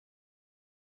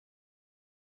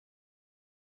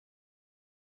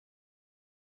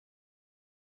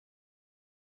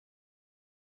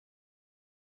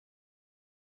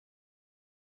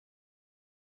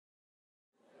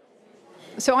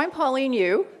So I'm Pauline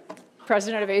Yu,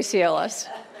 president of ACLS,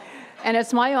 and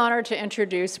it's my honor to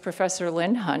introduce Professor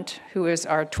Lynn Hunt, who is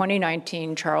our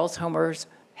 2019 Charles Homer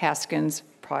Haskins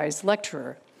Prize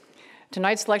Lecturer.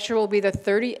 Tonight's lecture will be the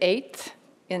 38th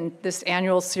in this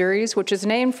annual series, which is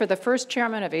named for the first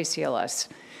chairman of ACLS.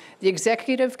 The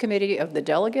Executive Committee of the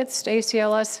Delegates to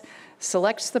ACLS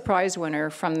selects the prize winner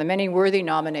from the many worthy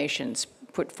nominations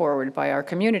put forward by our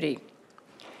community.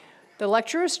 The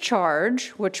lecturer's charge,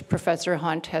 which Professor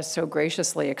Hunt has so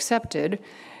graciously accepted,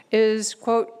 is,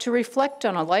 quote, to reflect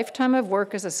on a lifetime of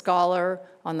work as a scholar,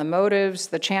 on the motives,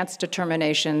 the chance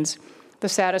determinations, the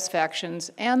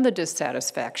satisfactions, and the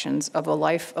dissatisfactions of a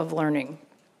life of learning,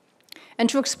 and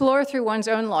to explore through one's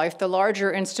own life the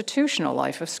larger institutional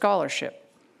life of scholarship.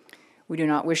 We do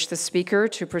not wish the speaker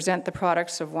to present the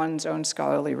products of one's own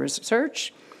scholarly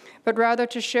research, but rather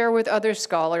to share with other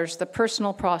scholars the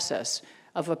personal process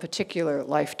of a particular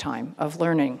lifetime of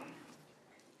learning.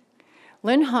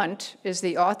 Lynn Hunt is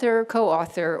the author,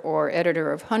 co-author, or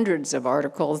editor of hundreds of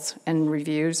articles and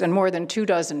reviews and more than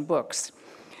 24 books,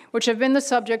 which have been the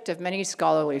subject of many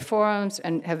scholarly forums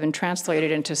and have been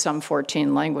translated into some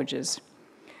 14 languages.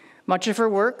 Much of her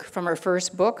work, from her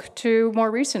first book to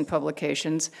more recent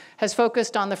publications, has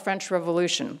focused on the French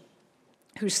Revolution,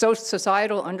 whose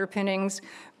societal underpinnings,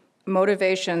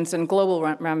 motivations, and global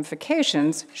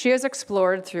ramifications she has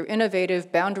explored through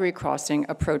innovative boundary-crossing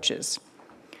approaches.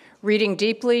 Reading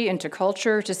deeply into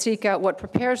culture to seek out what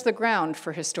prepares the ground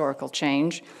for historical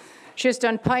change, she has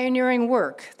done pioneering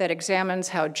work that examines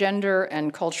how gender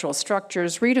and cultural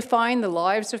structures redefine the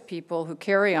lives of people who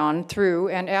carry on through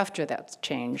and after that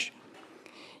change.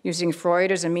 Using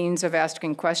Freud as a means of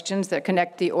asking questions that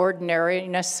connect the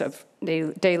ordinariness of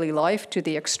daily life to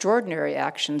the extraordinary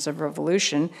actions of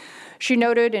revolution, she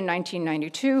noted in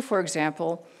 1992, for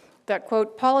example, that,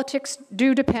 quote, politics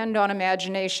do depend on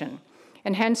imagination,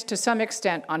 and hence to some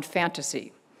extent on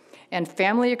fantasy, and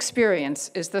family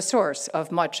experience is the source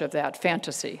of much of that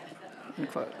fantasy,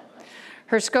 unquote.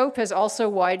 Her scope has also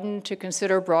widened to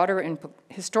consider broader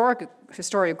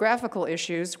historiographical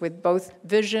issues with both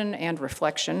vision and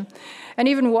reflection, and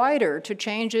even wider to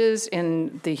changes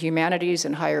in the humanities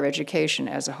and higher education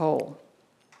as a whole.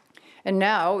 And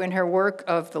now, in her work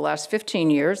of the last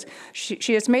 15 years,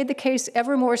 she has made the case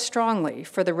ever more strongly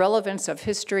for the relevance of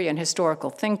history and historical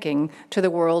thinking to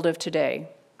the world of today.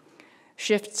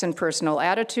 Shifts in personal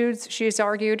attitudes, she has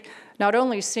argued, not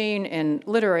only seen in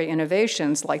literary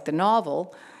innovations like the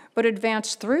novel, but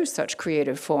advanced through such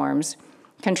creative forms,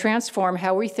 can transform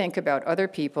how we think about other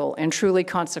people in truly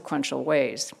consequential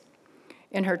ways.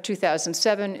 In her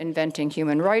 2007 Inventing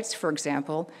Human Rights, for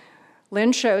example,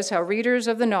 Lynn shows how readers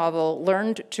of the novel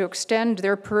learned to extend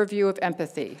their purview of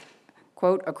empathy,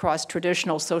 quote, across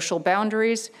traditional social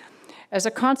boundaries. As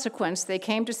a consequence, they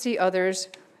came to see others,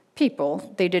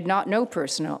 people they did not know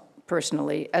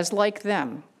personally, as like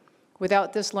them.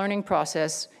 Without this learning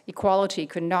process, equality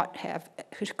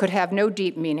could have no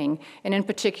deep meaning, and in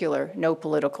particular, no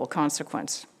political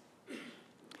consequence.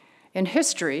 In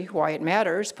History, Why It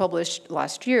Matters, published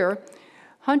last year,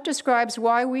 Hunt describes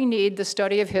why we need the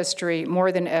study of history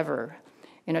more than ever,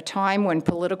 in a time when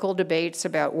political debates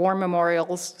about war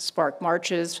memorials spark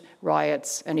marches,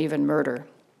 riots, and even murder.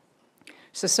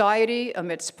 Society,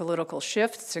 amidst political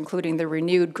shifts, including the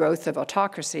renewed growth of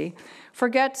autocracy,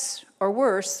 forgets, or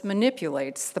worse,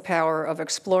 manipulates the power of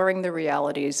exploring the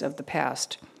realities of the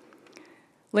past.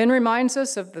 Lynn reminds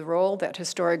us of the role that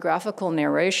historiographical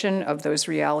narration of those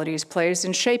realities plays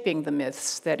in shaping the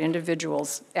myths that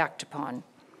individuals act upon.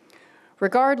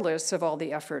 Regardless of all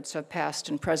the efforts of past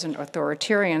and present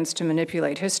authoritarians to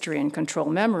manipulate history and control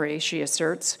memory, she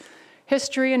asserts,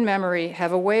 history and memory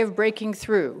have a way of breaking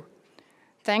through,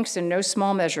 thanks in no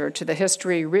small measure to the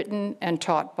history written and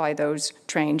taught by those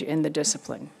trained in the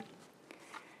discipline.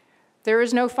 There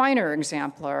is no finer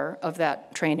exemplar of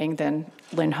that training than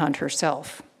Lynn Hunt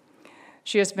herself.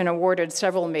 She has been awarded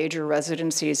several major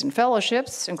residencies and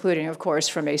fellowships, including, of course,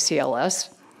 from ACLS.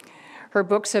 Her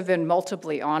books have been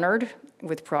multiply honored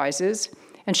with prizes,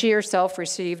 and she herself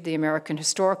received the American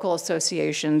Historical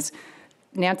Association's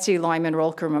Nancy Lyman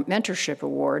Rolker Mentorship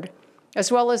Award, as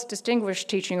well as distinguished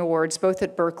teaching awards both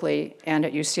at Berkeley and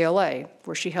at UCLA,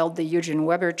 where she held the Eugen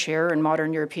Weber Chair in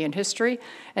Modern European History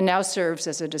and now serves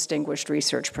as a distinguished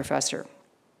research professor.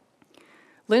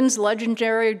 Lynn's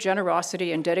legendary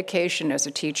generosity and dedication as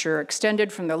a teacher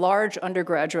extended from the large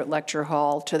undergraduate lecture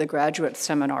hall to the graduate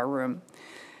seminar room.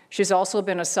 She's also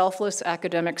been a selfless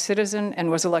academic citizen and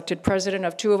was elected president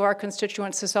of two of our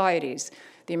constituent societies,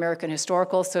 the American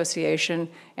Historical Association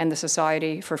and the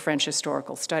Society for French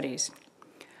Historical Studies.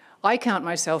 I count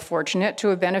myself fortunate to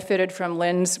have benefited from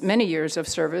Lynn's many years of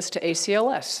service to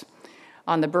ACLS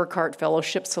on the Burkhart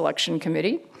Fellowship Selection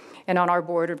Committee and on our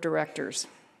board of directors.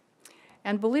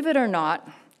 And believe it or not,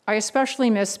 I especially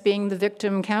miss being the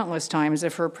victim countless times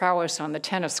of her prowess on the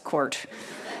tennis court.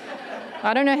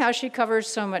 I don't know how she covers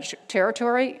so much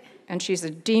territory, and she's a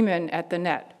demon at the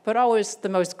net, but always the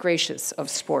most gracious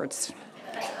of sports.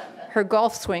 Her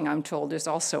golf swing, I'm told, is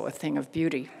also a thing of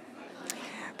beauty.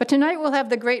 But tonight we'll have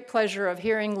the great pleasure of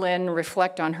hearing Lynn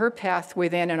reflect on her path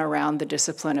within and around the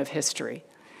discipline of history,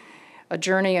 a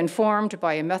journey informed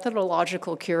by a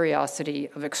methodological curiosity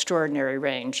of extraordinary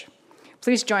range.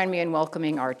 Please join me in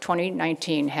welcoming our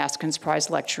 2019 Haskins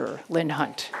Prize lecturer, Lynn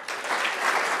Hunt.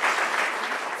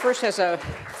 First, as a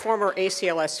former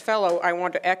ACLS fellow, I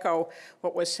want to echo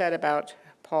what was said about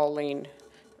Pauline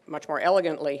much more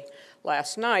elegantly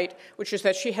last night, which is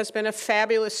that she has been a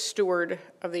fabulous steward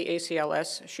of the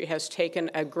ACLS. She has taken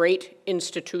a great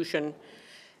institution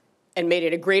and made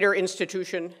it a greater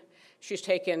institution. She's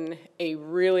taken a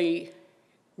really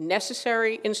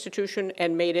necessary institution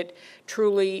and made it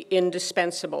truly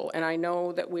indispensable. And I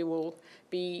know that we will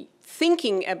be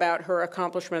thinking about her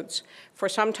accomplishments for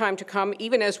some time to come,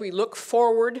 even as we look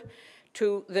forward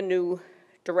to the new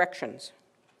directions.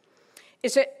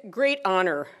 It's a great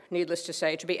honor, needless to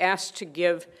say, to be asked to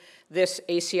give this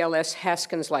ACLS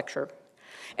Haskins lecture.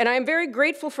 And I am very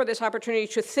grateful for this opportunity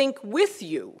to think with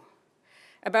you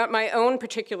about my own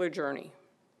particular journey.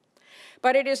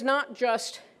 But it is not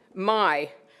just my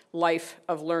life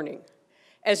of learning,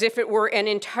 as if it were an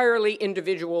entirely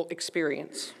individual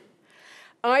experience.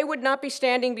 I would not be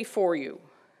standing before you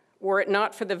were it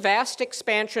not for the vast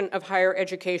expansion of higher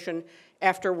education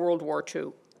after World War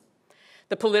II.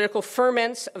 The political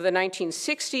ferments of the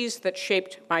 1960s that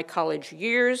shaped my college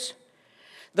years,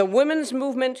 the women's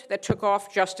movement that took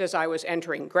off just as I was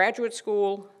entering graduate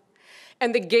school,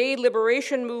 and the gay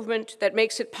liberation movement that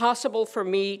makes it possible for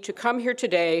me to come here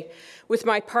today with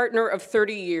my partner of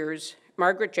 30 years,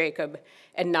 Margaret Jacob,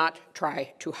 and not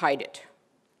try to hide it.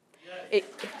 Yes.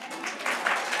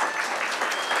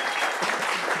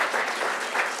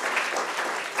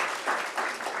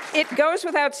 It goes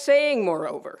without saying,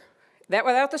 moreover, that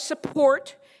without the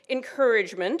support,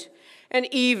 encouragement,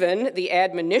 and even the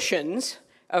admonitions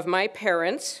of my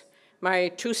parents, my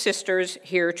two sisters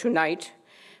here tonight,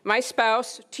 my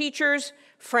spouse, teachers,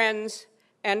 friends,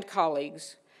 and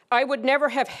colleagues, I would never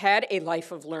have had a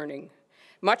life of learning,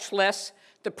 much less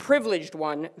the privileged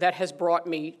one that has brought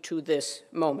me to this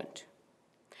moment.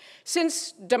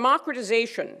 Since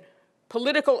democratization,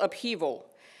 political upheaval,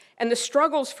 and the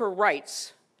struggles for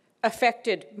rights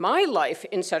affected my life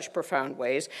in such profound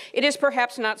ways, it is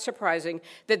perhaps not surprising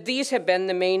that these have been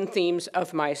the main themes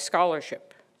of my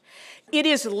scholarship. It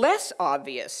is less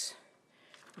obvious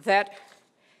that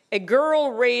a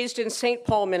girl raised in St.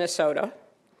 Paul, Minnesota,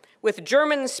 with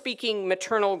German-speaking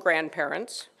maternal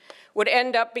grandparents, would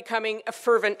end up becoming a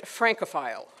fervent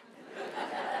Francophile,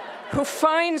 who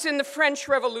finds in the French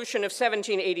Revolution of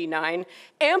 1789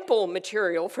 ample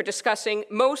material for discussing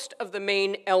most of the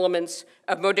main elements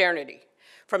of modernity,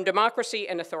 from democracy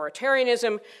and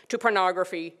authoritarianism to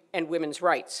pornography and women's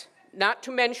rights, not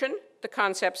to mention the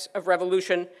concepts of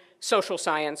revolution, social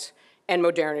science, and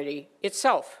modernity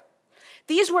itself.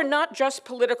 These were not just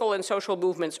political and social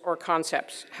movements or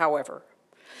concepts, however.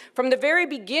 From the very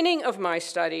beginning of my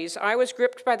studies, I was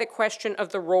gripped by the question of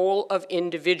the role of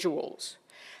individuals.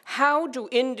 How do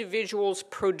individuals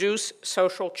produce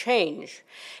social change?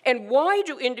 And why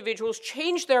do individuals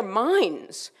change their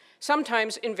minds,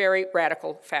 sometimes in very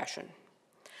radical fashion?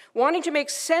 Wanting to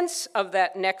make sense of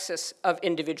that nexus of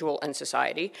individual and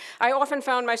society, I often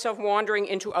found myself wandering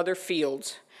into other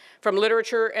fields, from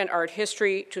literature and art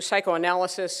history to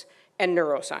psychoanalysis and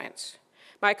neuroscience.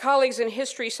 My colleagues in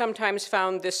history sometimes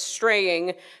found this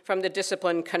straying from the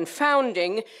discipline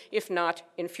confounding, if not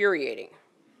infuriating.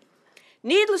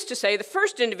 Needless to say, the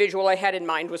first individual I had in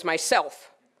mind was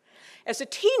myself. As a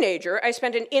teenager, I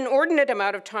spent an inordinate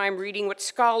amount of time reading what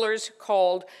scholars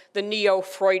called the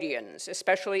neo-Freudians,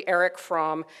 especially Erich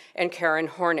Fromm and Karen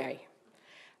Horney.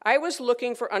 I was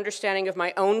looking for understanding of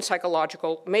my own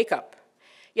psychological makeup,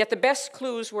 yet the best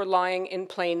clues were lying in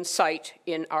plain sight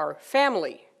in our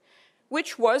family,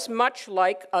 which was much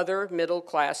like other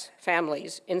middle-class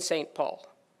families in St. Paul.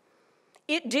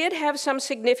 It did have some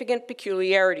significant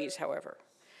peculiarities, however.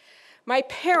 My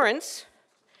parents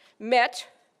met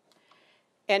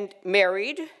and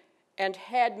married and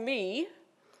had me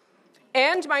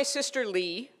and my sister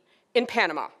Lee in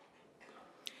Panama.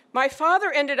 My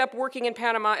father ended up working in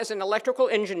Panama as an electrical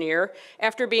engineer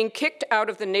after being kicked out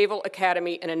of the Naval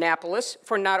Academy in Annapolis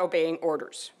for not obeying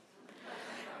orders.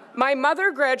 My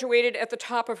mother graduated at the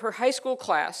top of her high school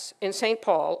class in St.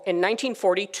 Paul in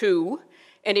 1942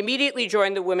 and immediately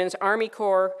joined the Women's Army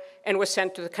Corps and was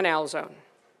sent to the Canal Zone.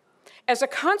 As a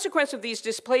consequence of these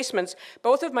displacements,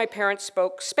 both of my parents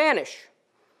spoke Spanish.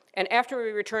 And after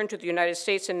we returned to the United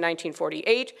States in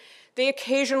 1948, they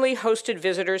occasionally hosted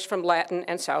visitors from Latin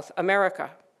and South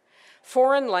America.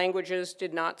 Foreign languages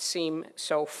did not seem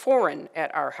so foreign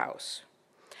at our house.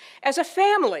 As a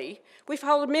family, we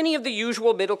followed many of the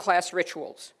usual middle-class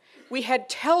rituals. We had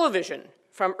television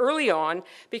from early on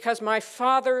because my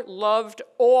father loved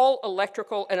all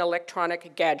electrical and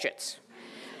electronic gadgets.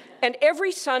 And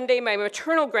every Sunday, my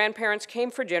maternal grandparents came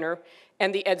for dinner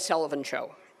and the Ed Sullivan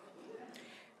Show.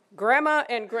 Grandma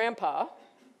and Grandpa,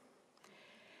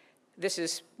 this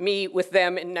is me with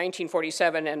them in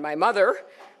 1947 and my mother,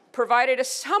 provided a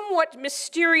somewhat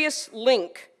mysterious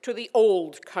link to the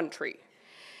old country.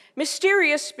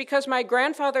 Mysterious because my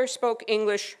grandfather spoke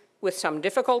English with some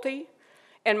difficulty,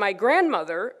 and my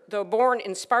grandmother, though born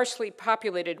in sparsely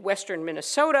populated western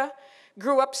Minnesota,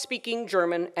 grew up speaking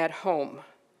German at home.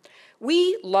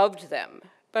 We loved them,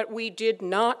 but we did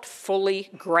not fully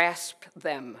grasp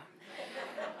them.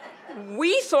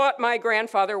 We thought my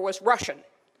grandfather was Russian,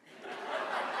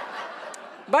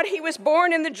 but he was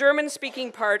born in the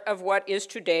German-speaking part of what is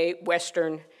today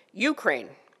Western Ukraine.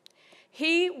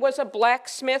 He was a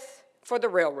blacksmith for the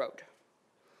railroad.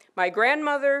 My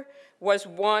grandmother was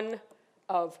one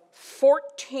of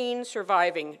 14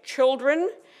 surviving children,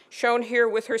 shown here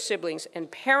with her siblings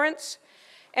and parents,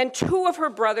 and 2 of her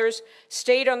brothers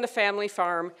stayed on the family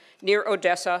farm near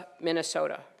Odessa,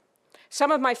 Minnesota.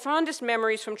 Some of my fondest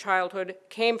memories from childhood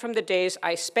came from the days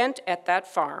I spent at that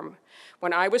farm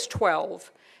when I was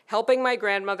 12, helping my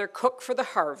grandmother cook for the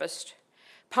harvest,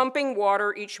 pumping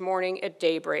water each morning at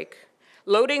daybreak,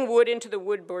 loading wood into the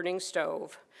wood-burning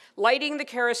stove, lighting the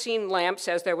kerosene lamps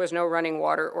as there was no running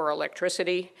water or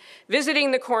electricity,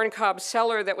 visiting the corncob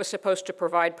cellar that was supposed to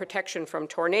provide protection from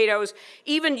tornadoes,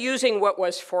 even using what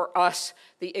was for us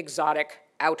the exotic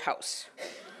outhouse.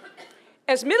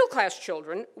 As middle-class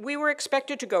children, we were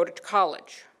expected to go to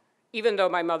college, even though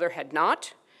my mother had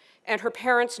not, and her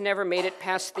parents never made it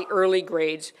past the early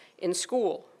grades in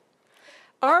school.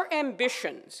 Our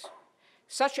ambitions,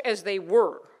 such as they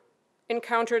were,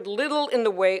 encountered little in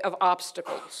the way of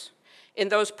obstacles in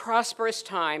those prosperous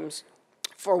times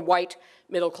for white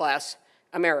middle-class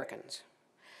Americans.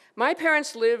 My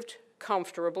parents lived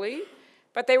comfortably,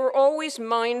 but they were always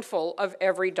mindful of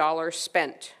every dollar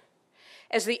spent.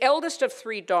 As the eldest of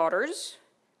 3 daughters,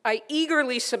 I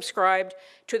eagerly subscribed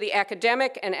to the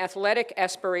academic and athletic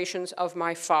aspirations of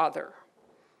my father.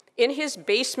 In his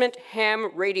basement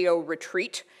ham radio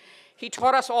retreat, he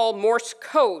taught us all Morse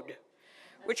code,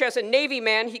 which as a Navy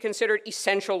man he considered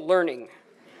essential learning.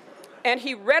 And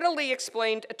he readily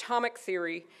explained atomic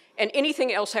theory and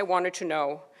anything else I wanted to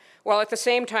know, while at the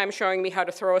same time showing me how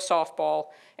to throw a softball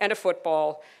and a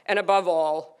football, and above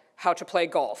all, how to play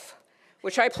golf,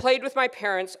 which I played with my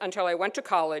parents until I went to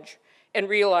college and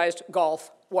realized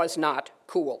golf was not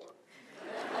cool.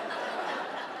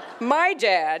 My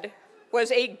dad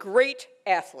was a great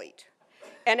athlete,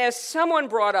 and as someone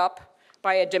brought up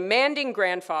by a demanding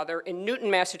grandfather in Newton,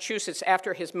 Massachusetts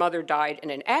after his mother died in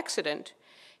an accident,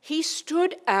 he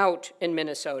stood out in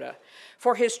Minnesota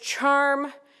for his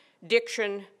charm,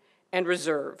 diction, and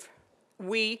reserve.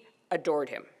 We adored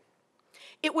him.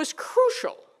 It was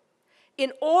crucial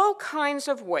in all kinds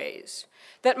of ways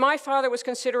that my father was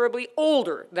considerably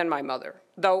older than my mother,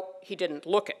 though he didn't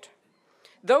look it.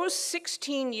 Those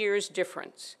 16 years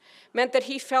difference meant that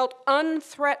he felt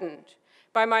unthreatened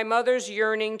by my mother's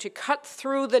yearning to cut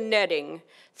through the netting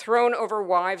thrown over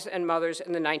wives and mothers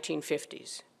in the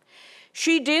 1950s.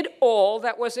 She did all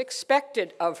that was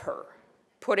expected of her,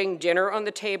 putting dinner on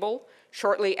the table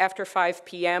shortly after 5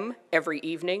 p.m. every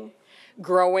evening,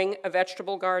 growing a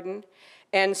vegetable garden,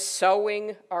 and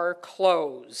sewing our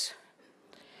clothes.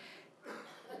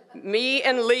 Me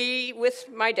and Lee with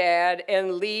my dad,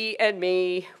 and Lee and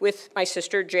me with my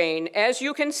sister Jane. As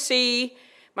you can see,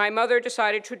 my mother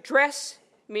decided to dress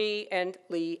me and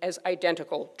Lee as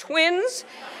identical twins,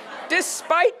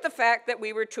 despite the fact that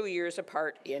we were 2 years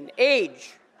apart in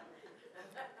age.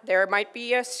 There might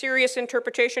be a serious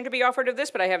interpretation to be offered of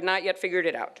this, but I have not yet figured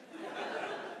it out.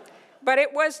 But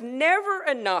it was never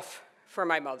enough for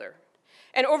my mother.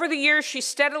 And over the years, she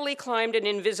steadily climbed an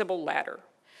invisible ladder.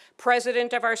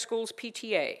 President of our school's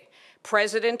PTA,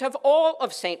 president of all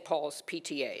of St. Paul's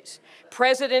PTAs,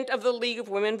 president of the League of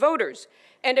Women Voters,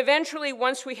 and eventually,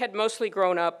 once we had mostly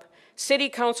grown up, city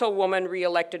councilwoman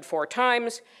re-elected 4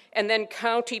 times, and then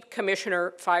county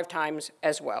commissioner 5 times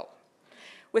as well.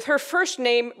 With her first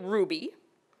name, Ruby,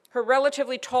 her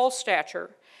relatively tall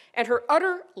stature, and her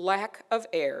utter lack of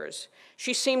airs,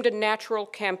 she seemed a natural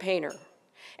campaigner.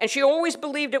 And she always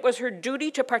believed it was her duty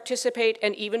to participate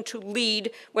and even to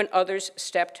lead when others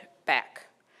stepped back.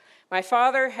 My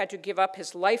father had to give up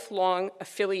his lifelong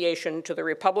affiliation to the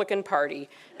Republican Party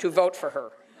to vote for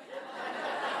her.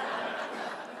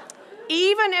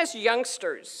 Even as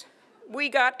youngsters, we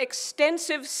got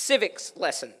extensive civics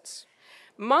lessons.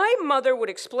 My mother would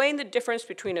explain the difference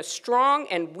between a strong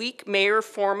and weak mayor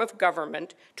form of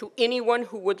government to anyone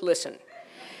who would listen.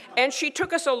 And she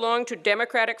took us along to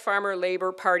Democratic Farmer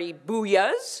Labor Party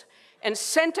booyahs and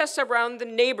sent us around the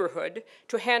neighborhood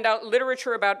to hand out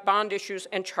literature about bond issues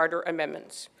and charter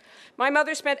amendments. My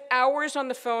mother spent hours on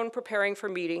the phone preparing for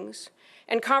meetings,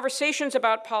 and conversations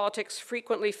about politics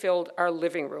frequently filled our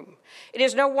living room. It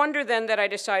is no wonder then that I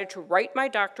decided to write my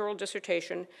doctoral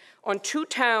dissertation on 2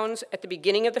 towns at the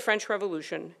beginning of the French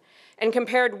Revolution and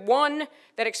compared one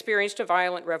that experienced a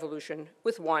violent revolution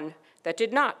with one that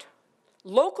did not.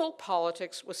 Local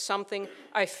politics was something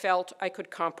I felt I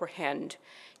could comprehend,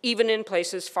 even in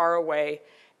places far away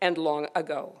and long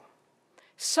ago.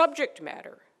 Subject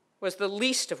matter was the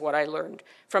least of what I learned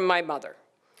from my mother,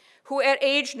 who at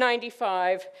age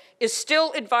 95 is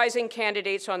still advising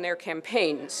candidates on their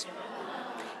campaigns.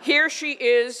 Here she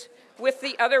is with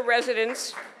the other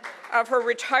residents of her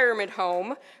retirement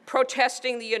home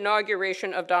protesting the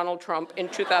inauguration of Donald Trump in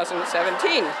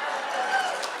 2017.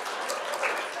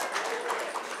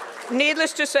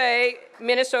 Needless to say,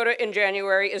 Minnesota in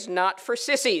January is not for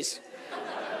sissies.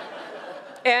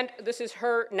 And this is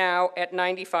her now at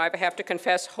 95, I have to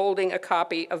confess, holding a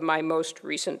copy of my most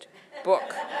recent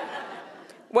book.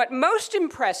 What most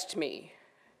impressed me,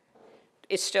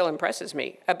 it still impresses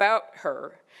me, about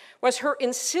her was her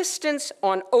insistence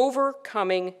on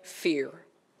overcoming fear.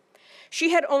 She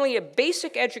had only a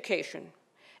basic education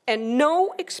and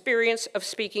no experience of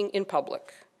speaking in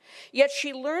public. Yet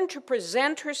she learned to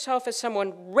present herself as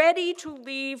someone ready to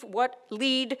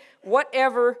lead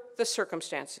whatever the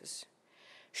circumstances.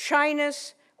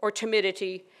 Shyness or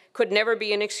timidity could never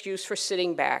be an excuse for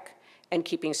sitting back and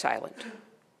keeping silent.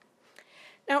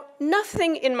 Now,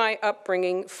 nothing in my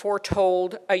upbringing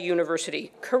foretold a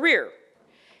university career,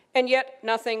 and yet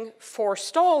nothing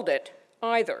forestalled it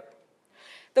either.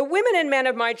 The women and men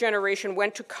of my generation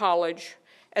went to college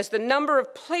as the number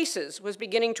of places was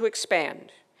beginning to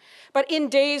expand, but in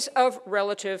days of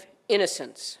relative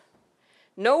innocence.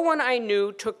 No one I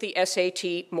knew took the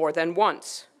SAT more than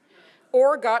once,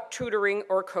 or got tutoring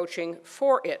or coaching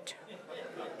for it.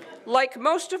 Like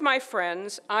most of my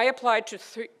friends, I applied to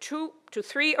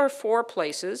 3 or 4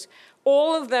 places,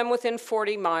 all of them within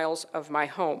 40 miles of my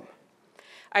home.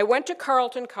 I went to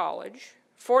Carleton College,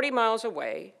 40 miles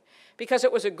away, because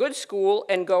it was a good school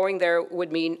and going there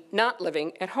would mean not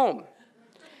living at home.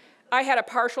 I had a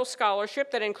partial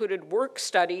scholarship that included work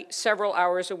study several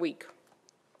hours a week.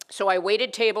 So I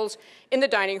waited tables in the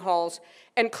dining halls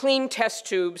and cleaned test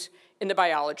tubes in the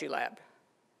biology lab,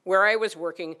 where I was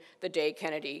working the day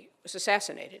Kennedy was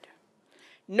assassinated.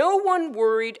 No one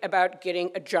worried about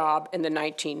getting a job in the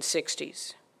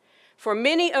 1960s. For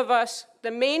many of us,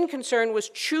 the main concern was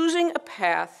choosing a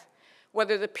path,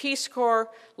 whether the Peace Corps,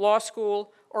 law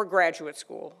school, or graduate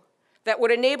school, that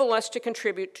would enable us to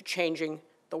contribute to changing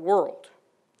the world.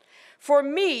 For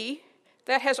me,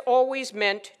 that has always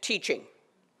meant teaching.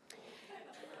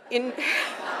 In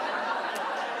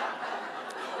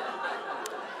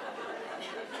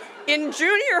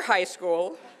junior high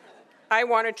school, I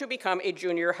wanted to become a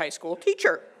junior high school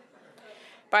teacher.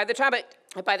 By the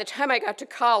time I got to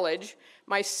college,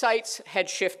 my sights had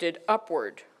shifted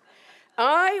upward.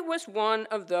 I was one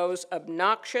of those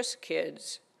obnoxious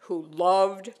kids who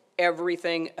loved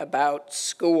everything about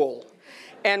school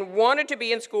and wanted to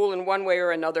be in school in one way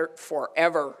or another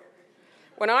forever.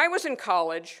 When I was in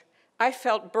college, I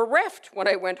felt bereft when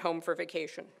I went home for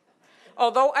vacation.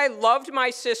 Although I loved my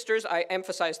sisters, I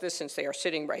emphasize this since they are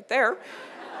sitting right there,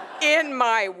 in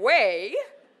my way,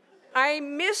 I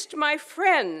missed my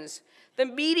friends, the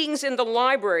meetings in the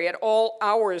library at all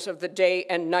hours of the day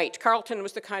and night. Carleton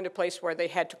was the kind of place where they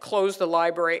had to close the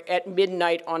library at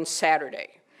midnight on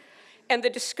Saturday. And the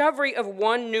discovery of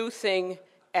one new thing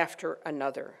after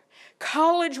another.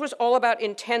 College was all about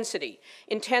intensity,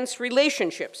 intense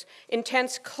relationships,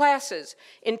 intense classes,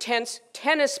 intense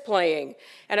tennis playing,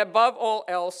 and above all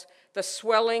else, the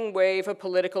swelling wave of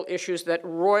political issues that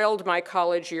roiled my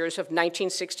college years of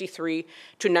 1963 to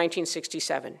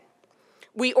 1967.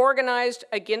 We organized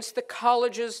against the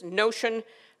college's notion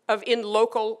of in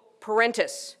loco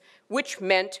parentis, which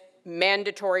meant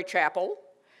mandatory chapel,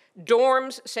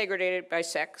 dorms segregated by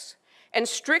sex, and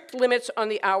strict limits on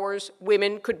the hours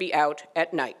women could be out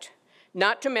at night,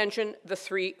 not to mention the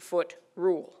 3-foot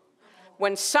rule.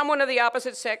 When someone of the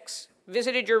opposite sex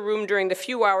visited your room during the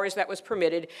few hours that was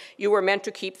permitted, you were meant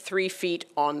to keep 3 feet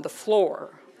on the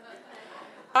floor.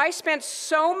 I spent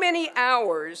so many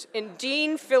hours in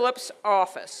Dean Phillips'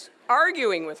 office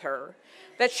arguing with her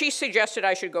that she suggested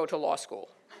I should go to law school.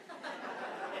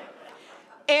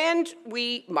 And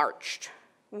we marched.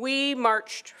 We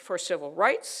marched for civil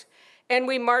rights, and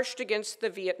we marched against the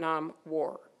Vietnam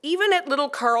War. Even at Little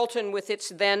Carleton, with its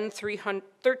then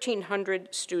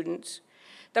 1,300 students,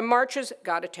 the marches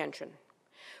got attention.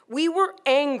 We were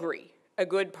angry a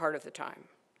good part of the time,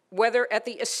 whether at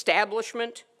the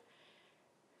establishment,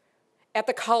 at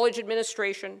the college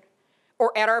administration,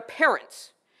 or at our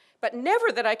parents, but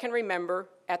never that I can remember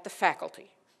at the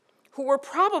faculty, who were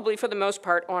probably, for the most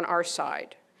part, on our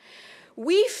side.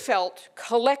 We felt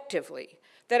collectively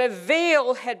that a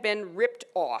veil had been ripped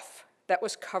off that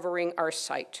was covering our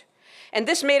sight, and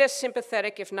this made us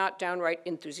sympathetic, if not downright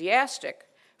enthusiastic,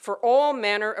 for all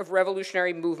manner of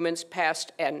revolutionary movements,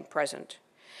 past and present.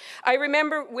 I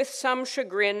remember with some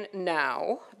chagrin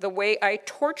now the way I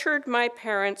tortured my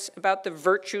parents about the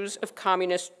virtues of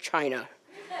communist China.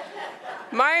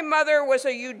 My mother was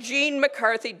a Eugene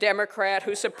McCarthy Democrat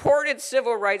who supported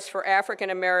civil rights for African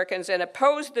Americans and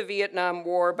opposed the Vietnam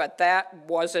War, but that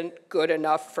wasn't good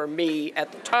enough for me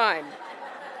at the time.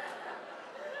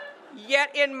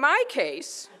 Yet in my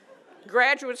case,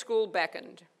 graduate school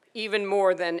beckoned, even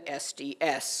more than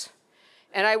SDS.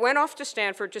 And I went off to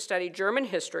Stanford to study German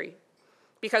history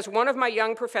because one of my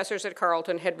young professors at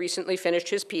Carleton had recently finished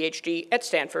his PhD at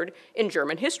Stanford in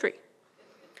German history.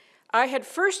 I had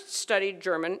first studied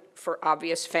German for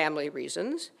obvious family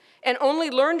reasons and only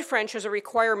learned French as a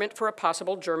requirement for a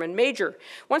possible German major.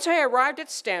 Once I arrived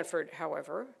at Stanford,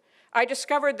 however, I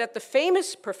discovered that the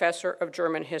famous professor of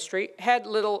German history had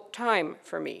little time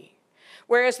for me,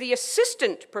 whereas the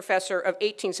assistant professor of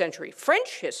 18th century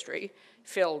French history,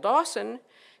 Phil Dawson,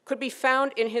 could be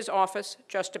found in his office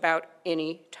just about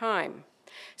any time.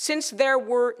 Since there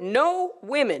were no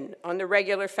women on the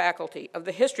regular faculty of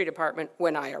the history department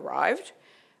when I arrived,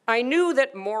 I knew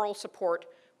that moral support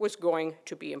was going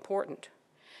to be important.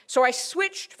 So I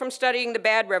switched from studying the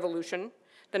bad revolution,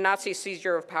 the Nazi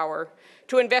seizure of power,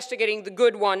 to investigating the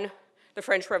good one, the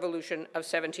French Revolution of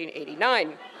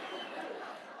 1789.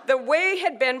 The way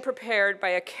had been prepared by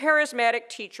a charismatic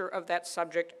teacher of that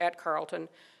subject at Carleton,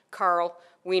 Carl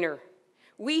Wiener.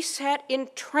 We sat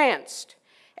entranced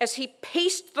as he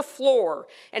paced the floor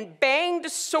and banged a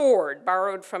sword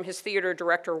borrowed from his theater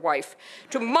director wife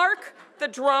to mark the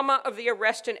drama of the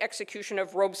arrest and execution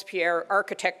of Robespierre,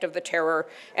 architect of the terror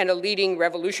and a leading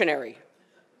revolutionary.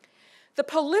 The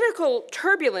political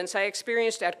turbulence I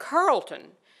experienced at Carleton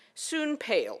soon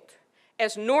paled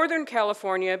as Northern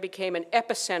California became an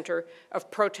epicenter of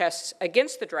protests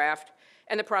against the draft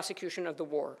and the prosecution of the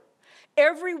war.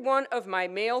 Every one of my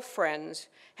male friends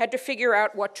had to figure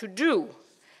out what to do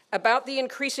about the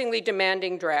increasingly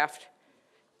demanding draft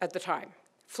at the time.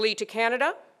 Flee to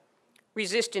Canada,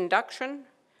 resist induction,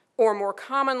 or more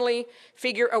commonly,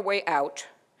 figure a way out,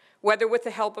 whether with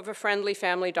the help of a friendly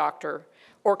family doctor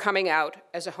or coming out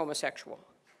as a homosexual.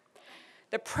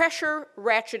 The pressure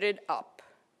ratcheted up,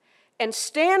 and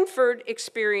Stanford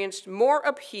experienced more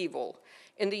upheaval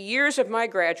in the years of my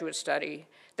graduate study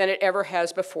than it ever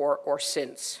has before or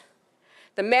since.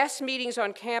 The mass meetings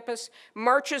on campus,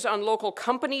 marches on local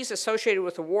companies associated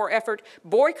with the war effort,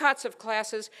 boycotts of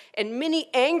classes, and many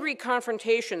angry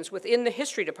confrontations within the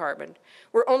history department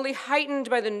were only heightened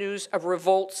by the news of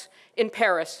revolts in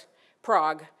Paris,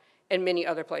 Prague, and many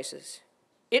other places.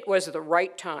 It was the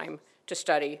right time to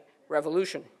study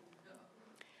revolution.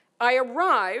 I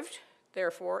arrived,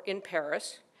 therefore, in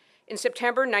Paris in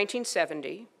September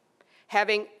 1970,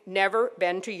 having never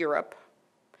been to Europe,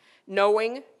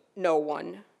 knowing no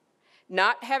one,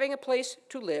 not having a place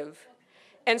to live,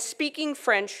 and speaking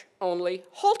French only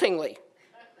haltingly.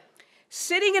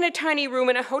 Sitting in a tiny room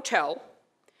in a hotel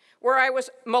where I was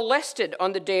molested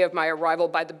on the day of my arrival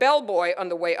by the bellboy on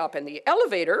the way up in the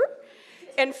elevator,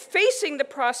 and facing the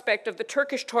prospect of the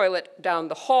Turkish toilet down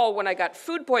the hall when I got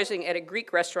food poisoning at a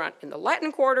Greek restaurant in the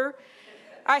Latin Quarter,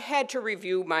 I had to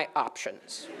review my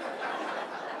options.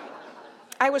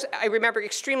 I remember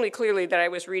extremely clearly that I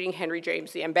was reading Henry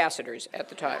James' The Ambassadors at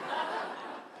the time.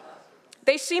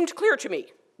 They seemed clear to me.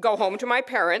 Go home to my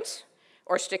parents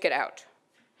or stick it out.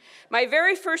 My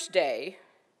very first day,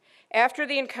 after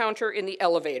the encounter in the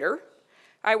elevator,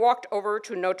 I walked over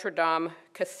to Notre Dame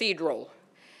Cathedral.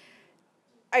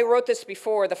 I wrote this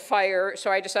before the fire, so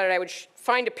I decided I would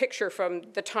find a picture from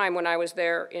the time when I was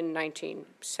there in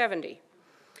 1970.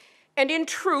 And in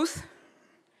truth,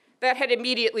 that had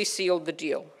immediately sealed the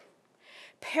deal.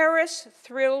 Paris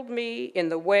thrilled me in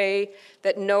the way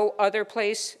that no other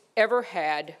place ever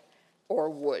had or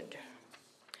would.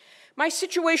 My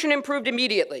situation improved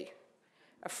immediately.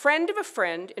 A friend of a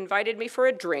friend invited me for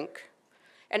a drink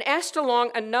and asked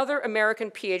along another American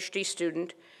PhD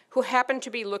student who happened to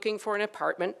be looking for an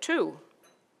apartment too.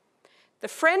 The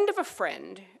friend of a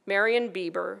friend, Marion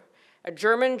Bieber, a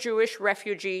German Jewish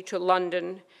refugee to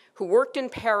London who worked in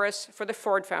Paris for the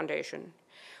Ford Foundation,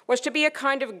 was to be a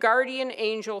kind of guardian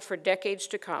angel for decades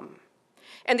to come.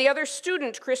 And the other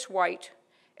student, Chris White,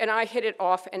 and I hit it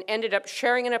off and ended up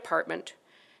sharing an apartment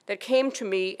that came to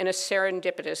me in a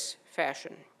serendipitous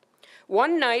fashion.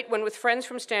 One night, when with friends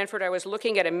from Stanford, I was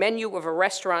looking at a menu of a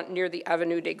restaurant near the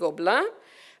Avenue des Gobelins,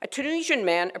 a Tunisian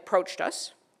man approached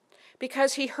us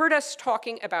because he heard us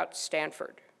talking about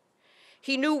Stanford.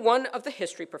 He knew one of the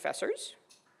history professors,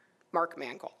 Mark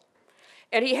Mankel,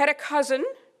 and he had a cousin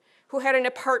who had an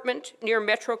apartment near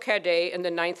Metro Cadet in the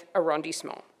 9th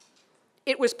arrondissement.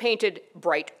 It was painted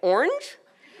bright orange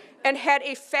and had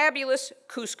a fabulous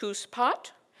couscous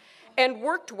pot and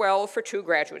worked well for 2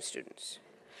 graduate students.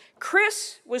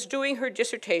 Chris was doing her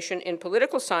dissertation in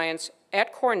political science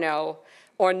at Cornell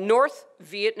on North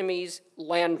Vietnamese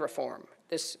land reform,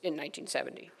 this in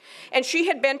 1970. And she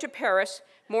had been to Paris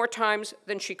more times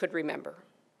than she could remember.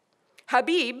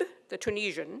 Habib, the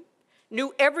Tunisian,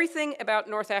 knew everything about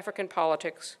North African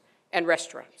politics and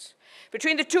restaurants.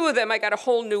 Between the two of them, I got a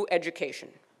whole new education,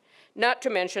 not to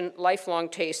mention lifelong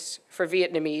tastes for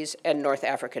Vietnamese and North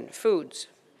African foods.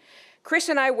 Chris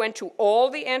and I went to all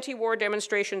the anti-war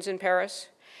demonstrations in Paris,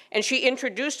 and she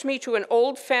introduced me to an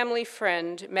old family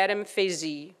friend, Madame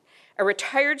Fézy, a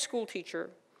retired school teacher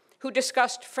who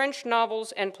discussed French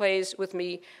novels and plays with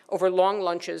me over long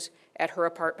lunches at her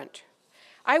apartment.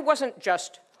 I wasn't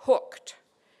just hooked.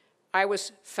 I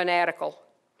was fanatical,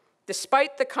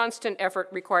 despite the constant effort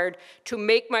required to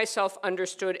make myself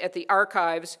understood at the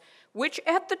archives, which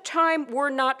at the time were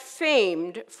not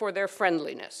famed for their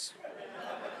friendliness.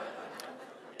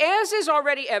 As is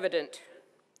already evident,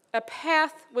 a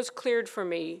path was cleared for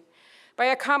me by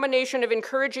a combination of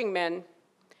encouraging men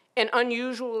and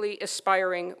unusually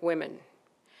aspiring women.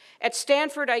 At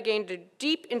Stanford, I gained a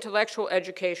deep intellectual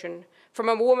education from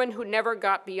a woman who never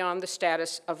got beyond the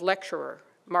status of lecturer,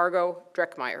 Margot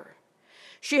Dreckmeyer.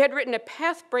 She had written a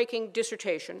path-breaking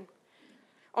dissertation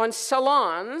on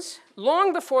salons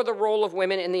long before the role of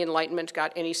women in the Enlightenment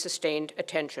got any sustained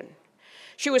attention.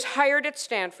 She was hired at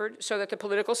Stanford so that the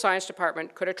political science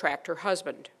department could attract her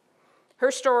husband. Her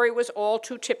story was all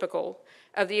too typical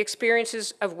of the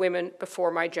experiences of women before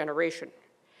my generation.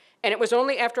 And it was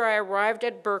only after I arrived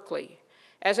at Berkeley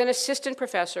as an assistant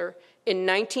professor in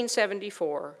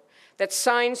 1974 that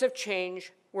signs of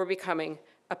change were becoming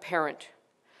apparent.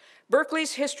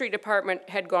 Berkeley's history department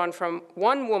had gone from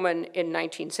 1 woman in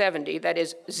 1970, that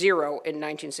is 0 in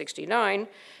 1969,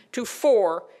 to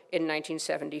 4 in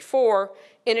 1974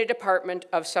 in a department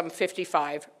of some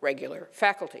 55 regular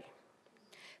faculty.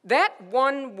 That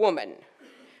one woman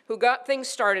who got things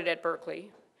started at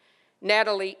Berkeley,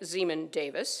 Natalie Zeman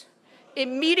Davis,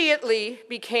 immediately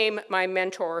became my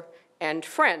mentor and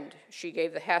friend. She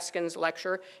gave the Haskins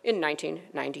lecture in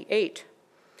 1998.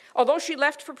 Although she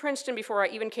left for Princeton before I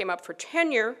even came up for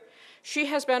tenure, she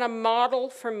has been a model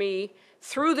for me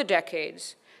through the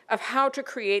decades of how to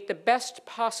create the best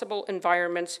possible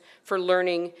environments for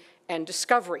learning and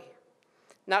discovery.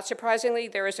 Not surprisingly,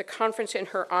 there is a conference in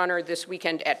her honor this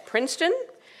weekend at Princeton,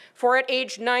 for at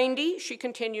age 90, she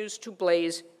continues to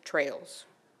blaze trails.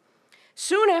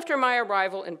 Soon after my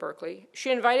arrival in Berkeley,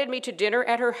 she invited me to dinner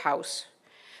at her house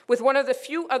with one of the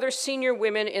few other senior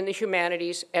women in the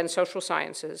humanities and social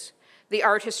sciences, the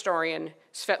art historian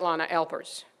Svetlana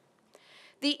Alpers.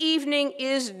 The evening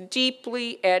is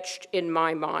deeply etched in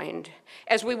my mind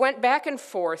as we went back and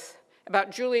forth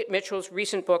about Juliet Mitchell's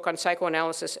recent book on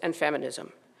psychoanalysis and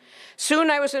feminism.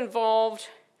 Soon I was involved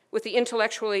with the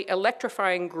intellectually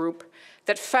electrifying group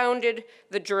that founded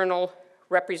the journal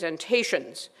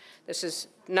Representations. This is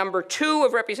number 2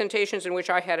 of Representations, in which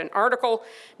I had an article.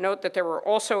 Note that there were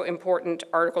also important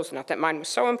articles, not that mine was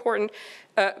so important,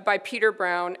 by Peter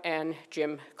Brown and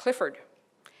Jim Clifford.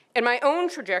 And my own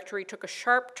trajectory took a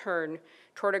sharp turn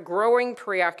toward a growing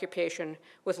preoccupation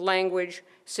with language,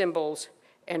 symbols,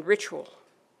 and ritual.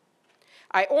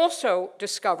 I also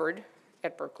discovered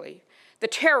at Berkeley the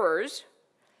terrors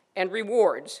and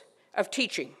rewards of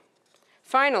teaching,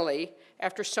 finally,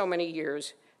 after so many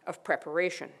years of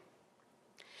preparation.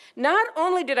 Not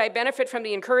only did I benefit from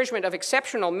the encouragement of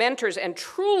exceptional mentors and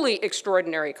truly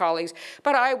extraordinary colleagues,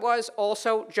 but I was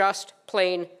also just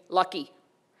plain lucky.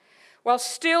 While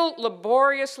still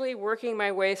laboriously working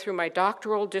my way through my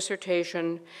doctoral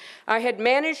dissertation, I had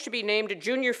managed to be named a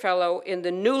junior fellow in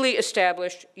the newly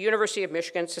established University of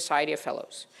Michigan Society of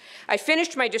Fellows. I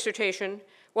finished my dissertation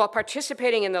while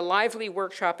participating in the lively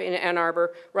workshop in Ann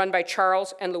Arbor run by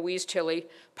Charles and Louise Tilley,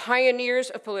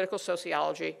 pioneers of political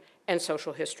sociology and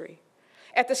social history.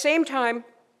 At the same time,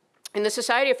 in the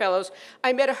Society of Fellows,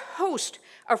 I met a host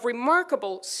of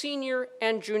remarkable senior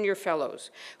and junior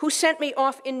fellows who sent me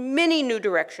off in many new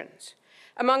directions.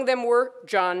 Among them were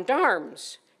John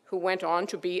Darms, who went on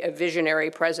to be a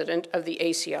visionary president of the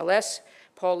ACLS,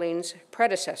 Pauline's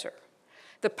predecessor.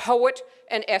 The poet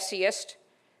and essayist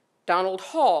Donald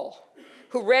Hall,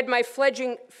 who read my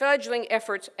fledgling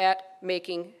efforts at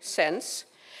making sense,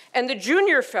 and the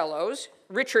junior fellows,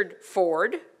 Richard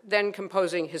Ford, then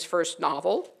composing his first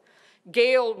novel,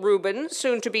 Gail Rubin,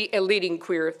 soon to be a leading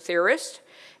queer theorist,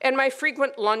 and my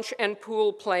frequent lunch and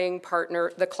pool playing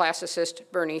partner, the classicist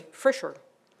Bernie Fischer.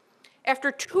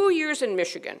 After 2 years in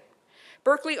Michigan,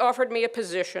 Berkeley offered me a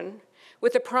position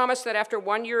with the promise that after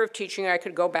 1 year of teaching, I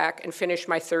could go back and finish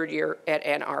my 3rd year at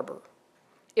Ann Arbor.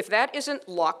 If that isn't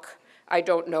luck, I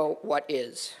don't know what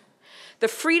is. The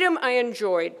freedom I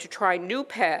enjoyed to try new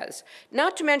paths,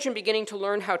 not to mention beginning to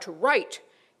learn how to write,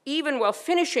 even while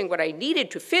finishing what I needed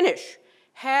to finish,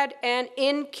 had an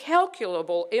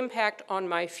incalculable impact on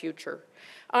my future.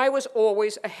 I was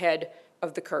always ahead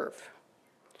of the curve.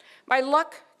 My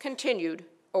luck continued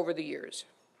over the years.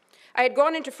 I had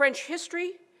gone into French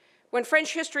history when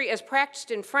French history, as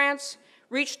practiced in France,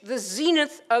 reached the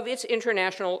zenith of its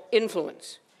international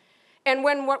influence, and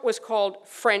when what was called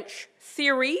French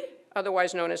theory,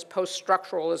 otherwise known as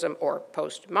post-structuralism or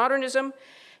postmodernism,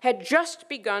 had just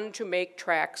begun to make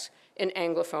tracks in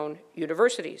Anglophone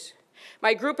universities.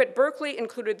 My group at Berkeley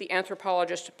included the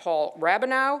anthropologist Paul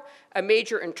Rabinow, a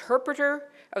major interpreter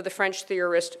of the French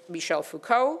theorist Michel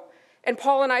Foucault, and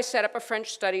Paul and I set up a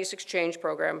French studies exchange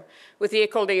program with the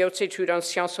École des Hautes Études en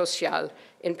Sciences Sociales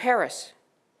in Paris.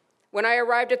 When I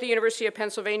arrived at the University of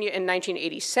Pennsylvania in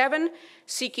 1987,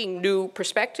 seeking new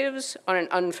perspectives on an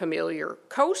unfamiliar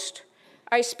coast,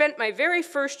 I spent my very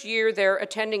first year there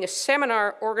attending a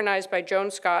seminar organized by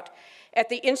Joan Scott at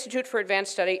the Institute for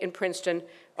Advanced Study in Princeton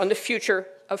on the future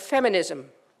of feminism.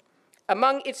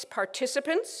 Among its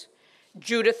participants,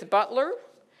 Judith Butler,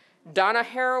 Donna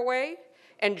Haraway,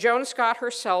 and Joan Scott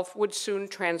herself would soon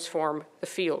transform the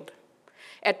field.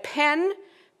 At Penn,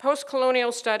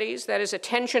 post-colonial studies, that is,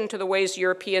 attention to the ways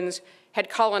Europeans had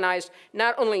colonized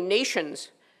not only nations,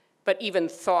 but even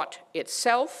thought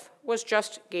itself, was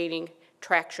just gaining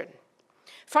traction.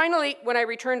 Finally, when I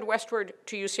returned westward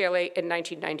to UCLA in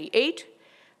 1998,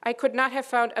 I could not have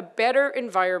found a better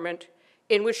environment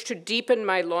in which to deepen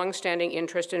my longstanding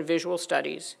interest in visual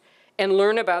studies and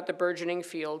learn about the burgeoning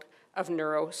field of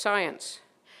neuroscience.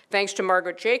 Thanks to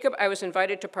Margaret Jacob, I was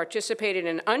invited to participate in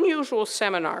an unusual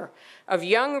seminar of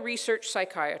young research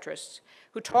psychiatrists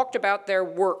who talked about their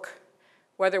work,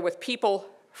 whether with people,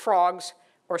 frogs,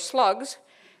 or slugs,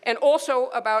 and also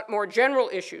about more general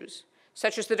issues,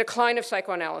 such as the decline of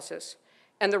psychoanalysis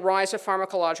and the rise of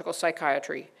pharmacological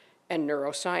psychiatry and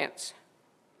neuroscience.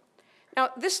 Now,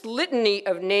 this litany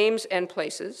of names and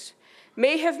places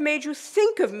may have made you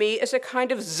think of me as a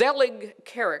kind of Zelig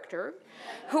character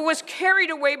who was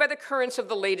carried away by the currents of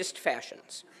the latest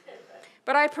fashions.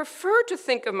 But I prefer to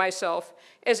think of myself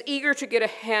as eager to get a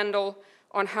handle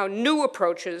on how new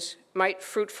approaches might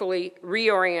fruitfully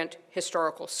reorient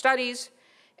historical studies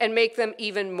and make them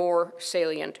even more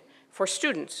salient for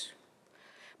students.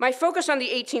 My focus on the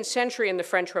 18th century and the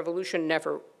French Revolution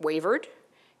never wavered,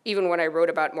 even when I wrote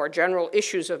about more general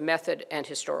issues of method and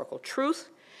historical truth,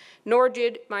 nor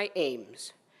did my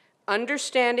aims.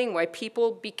 Understanding why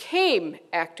people became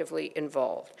actively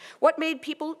involved, what made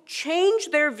people change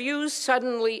their views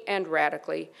suddenly and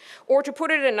radically, or to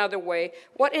put it another way,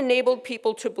 what enabled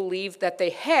people to believe that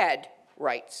they had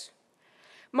rights.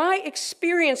 My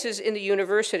experiences in the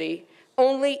university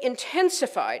only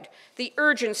intensified the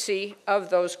urgency of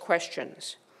those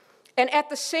questions, and at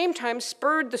the same time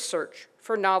spurred the search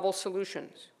for novel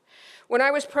solutions. When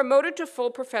I was promoted to full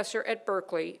professor at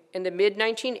Berkeley in the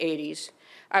mid-1980s,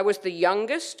 I was the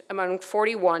youngest among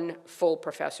 41 full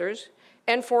professors,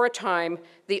 and for a time,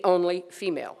 the only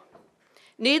female.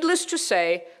 Needless to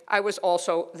say, I was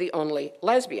also the only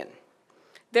lesbian.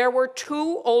 There were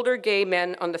 2 older gay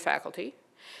men on the faculty,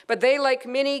 but they, like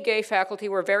many gay faculty,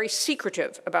 were very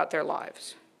secretive about their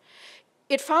lives.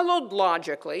 It followed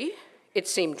logically, it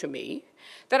seemed to me,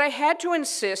 that I had to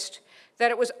insist that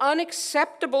it was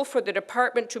unacceptable for the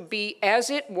department to be,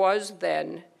 as it was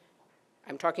then,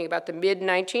 I'm talking about the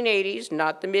mid-1980s,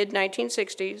 not the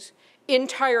mid-1960s,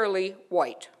 entirely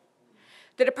white.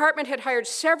 The department had hired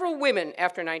several women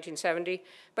after 1970,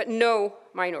 but no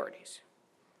minorities.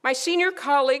 My senior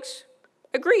colleagues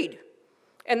agreed,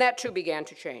 and that too began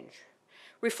to change,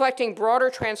 reflecting broader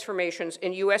transformations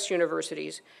in US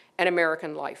universities and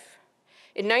American life.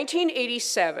 In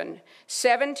 1987,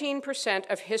 17%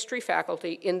 of history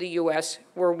faculty in the US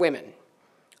were women.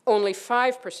 Only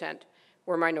 5%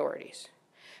 were minorities.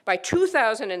 By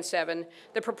 2007,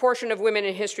 the proportion of women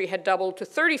in history had doubled to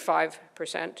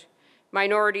 35%.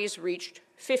 Minorities reached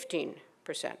 15%.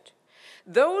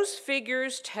 Those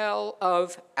figures tell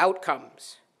of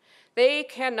outcomes. They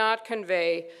cannot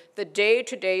convey the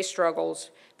day-to-day struggles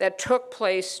that took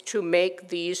place to make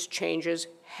these changes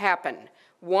happen,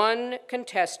 one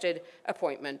contested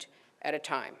appointment at a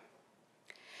time.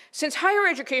 Since higher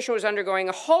education was undergoing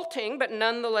a halting but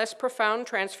nonetheless profound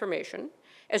transformation,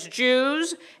 as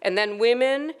Jews and then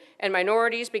women and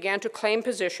minorities began to claim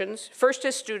positions, first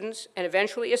as students and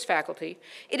eventually as faculty,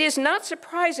 it is not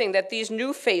surprising that these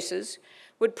new faces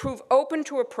would prove open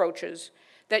to approaches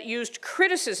that used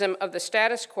criticism of the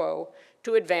status quo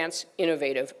to advance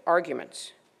innovative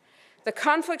arguments. The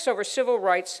conflicts over civil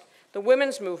rights, the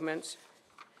women's movement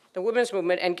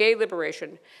and gay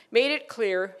liberation made it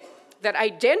clear that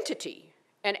identity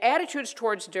and attitudes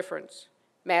towards difference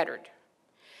mattered.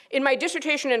 In my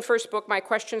dissertation and first book, my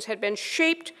questions had been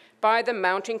shaped by the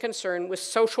mounting concern with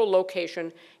social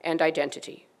location and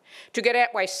identity. To get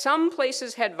at why some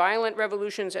places had violent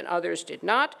revolutions and others did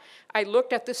not, I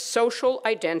looked at the social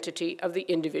identity of the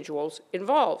individuals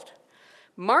involved.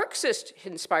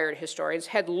 Marxist-inspired historians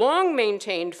had long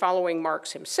maintained, following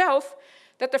Marx himself,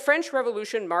 that the French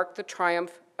Revolution marked the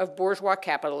triumph of bourgeois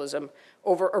capitalism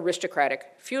over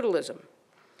aristocratic feudalism.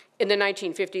 In the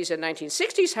 1950s and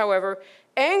 1960s, however,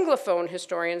 Anglophone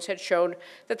historians had shown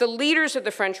that the leaders of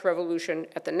the French Revolution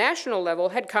at the national level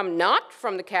had come not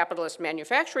from the capitalist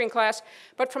manufacturing class,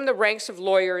 but from the ranks of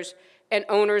lawyers and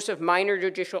owners of minor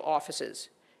judicial offices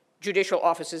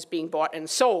being bought and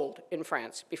sold in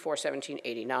France before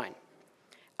 1789.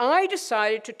 I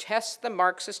decided to test the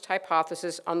Marxist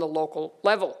hypothesis on the local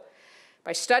level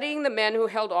by studying the men who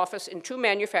held office in two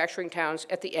manufacturing towns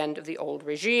at the end of the old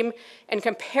regime and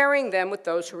comparing them with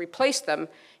those who replaced them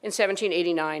in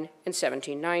 1789 and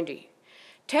 1790.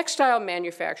 Textile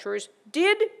manufacturers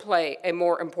did play a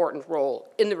more important role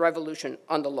in the revolution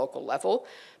on the local level,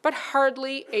 but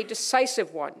hardly a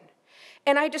decisive one.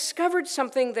 And I discovered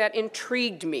something that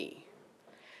intrigued me.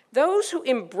 Those who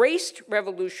embraced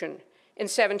revolution in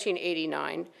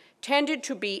 1789 tended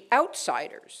to be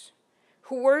outsiders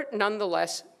who were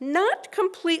nonetheless not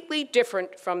completely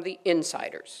different from the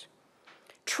insiders.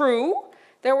 True,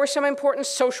 there were some important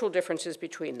social differences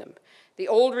between them. The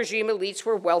old regime elites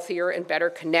were wealthier and better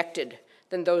connected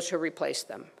than those who replaced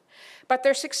them. But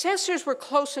their successors were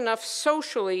close enough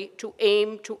socially to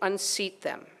aim to unseat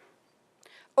them.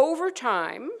 Over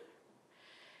time,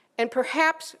 and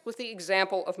perhaps with the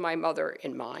example of my mother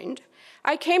in mind,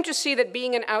 I came to see that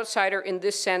being an outsider in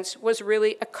this sense was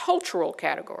really a cultural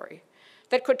category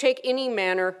that could take any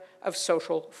manner of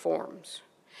social forms.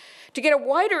 To get a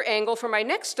wider angle for my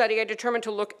next study, I determined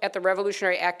to look at the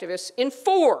revolutionary activists in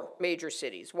 4 major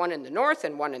cities, one in the north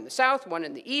and one in the south, one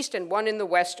in the east and one in the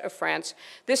west of France,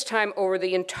 this time over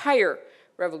the entire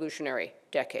revolutionary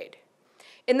decade.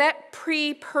 In that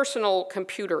pre-personal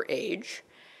computer age,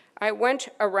 I went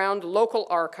around local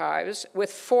archives with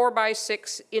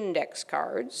 4x6 index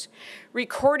cards,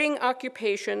 recording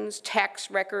occupations,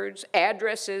 tax records,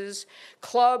 addresses,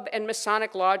 club and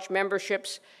Masonic Lodge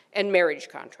memberships, and marriage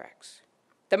contracts.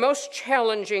 The most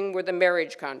challenging were the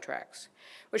marriage contracts,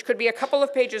 which could be a couple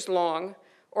of pages long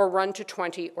or run to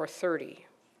 20 or 30.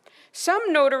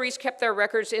 Some notaries kept their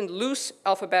records in loose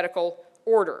alphabetical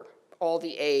order, all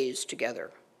the A's together.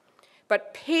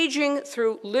 But paging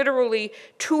through literally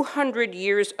 200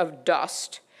 years of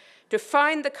dust to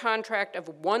find the contract of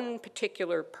one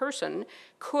particular person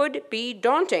could be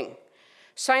daunting.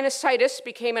 Sinusitis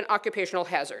became an occupational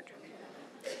hazard.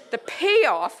 The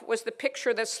payoff was the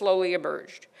picture that slowly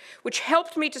emerged, which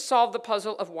helped me to solve the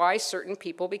puzzle of why certain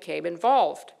people became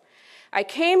involved. I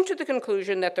came to the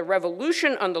conclusion that the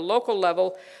revolution on the local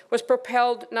level was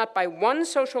propelled not by one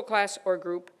social class or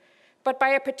group, but by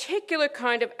a particular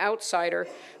kind of outsider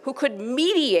who could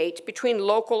mediate between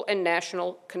local and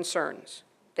national concerns.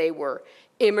 They were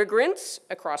immigrants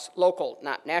across local,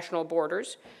 not national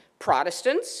borders,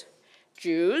 Protestants,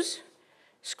 Jews,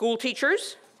 school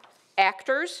teachers,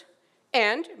 actors,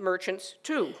 and merchants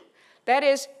too. That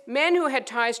is, men who had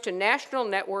ties to national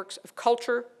networks of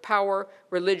culture, power,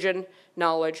 religion,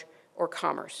 knowledge, or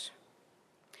commerce.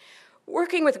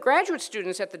 Working with graduate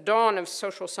students at the dawn of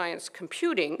social science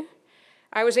computing,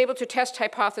 I was able to test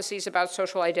hypotheses about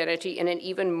social identity in an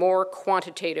even more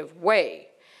quantitative way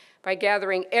by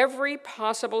gathering every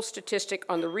possible statistic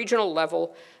on the regional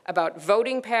level about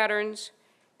voting patterns,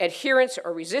 adherence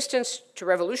or resistance to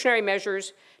revolutionary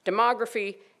measures,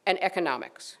 demography, and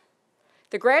economics.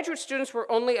 The graduate students were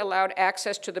only allowed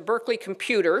access to the Berkeley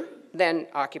computer, then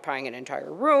occupying an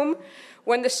entire room,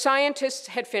 when the scientists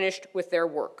had finished with their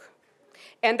work.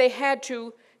 And they had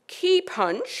to key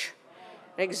punch,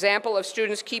 an example of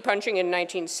students key punching in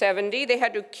 1970, they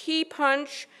had to key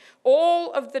punch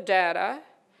all of the data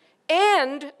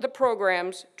and the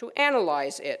programs to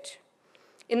analyze it.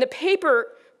 In the paper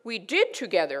we did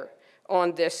together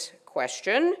on this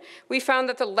question, we found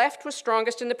that the left was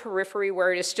strongest in the periphery,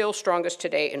 where it is still strongest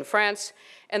today in France,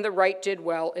 and the right did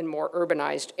well in more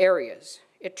urbanized areas.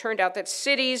 It turned out that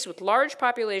cities with large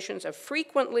populations of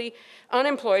frequently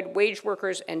unemployed wage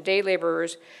workers and day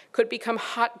laborers could become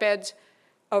hotbeds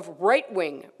of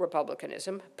right-wing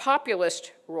republicanism,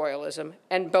 populist royalism,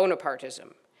 and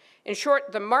Bonapartism. In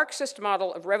short, the Marxist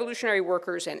model of revolutionary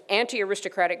workers and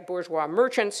anti-aristocratic bourgeois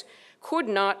merchants could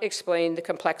not explain the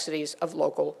complexities of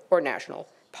local or national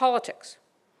politics.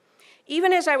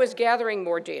 Even as I was gathering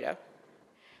more data,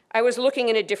 I was looking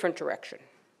in a different direction,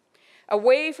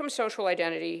 away from social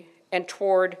identity and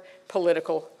toward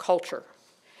political culture.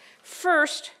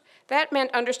 First, that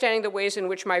meant understanding the ways in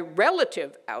which my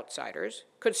relative outsiders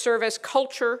could serve as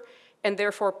culture and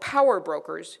therefore power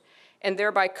brokers, and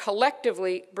thereby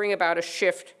collectively bring about a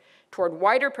shift toward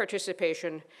wider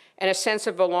participation and a sense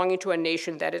of belonging to a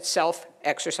nation that itself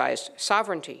exercised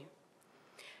sovereignty.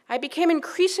 I became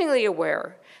increasingly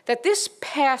aware that this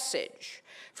passage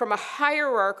from a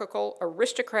hierarchical,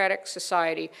 aristocratic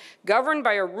society governed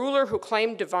by a ruler who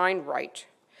claimed divine right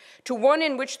to one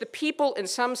in which the people, in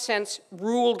some sense,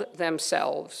 ruled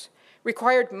themselves,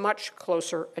 required much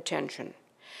closer attention.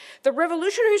 The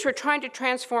revolutionaries were trying to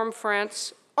transform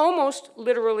France almost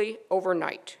literally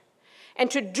overnight. And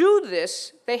to do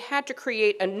this, they had to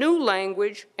create a new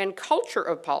language and culture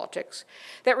of politics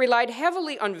that relied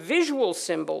heavily on visual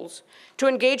symbols to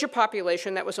engage a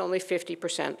population that was only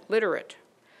 50% literate.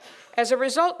 As a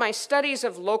result, my studies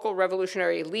of local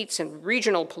revolutionary elites and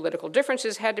regional political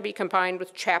differences had to be combined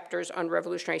with chapters on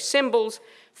revolutionary symbols,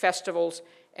 festivals,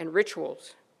 and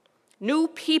rituals. New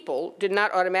people did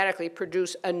not automatically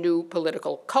produce a new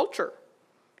political culture.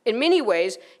 In many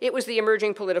ways, it was the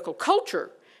emerging political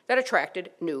culture that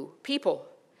attracted new people.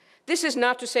 This is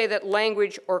not to say that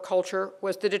language or culture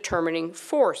was the determining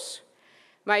force.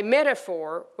 My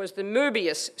metaphor was the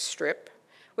Möbius strip,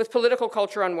 with political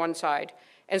culture on one side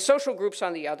and social groups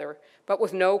on the other, but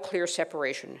with no clear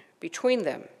separation between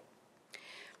them.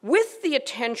 With the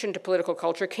attention to political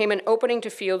culture came an opening to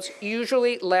fields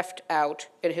usually left out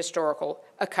in historical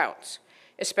accounts,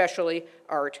 especially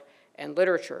art and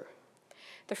literature.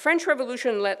 The French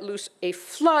Revolution let loose a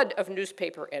flood of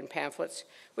newspaper and pamphlets,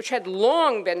 which had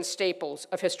long been staples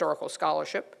of historical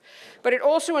scholarship, but it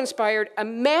also inspired a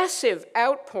massive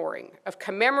outpouring of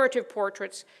commemorative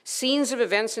portraits, scenes of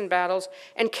events and battles,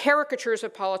 and caricatures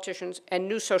of politicians and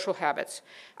new social habits,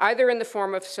 either in the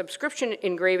form of subscription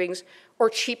engravings or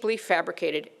cheaply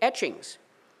fabricated etchings.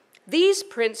 These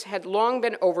prints had long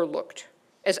been overlooked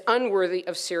as unworthy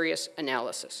of serious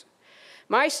analysis.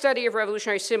 My study of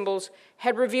revolutionary symbols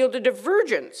had revealed a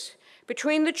divergence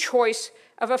between the choice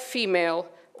of a female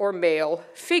or male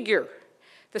figure.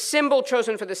 The symbol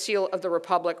chosen for the seal of the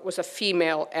Republic was a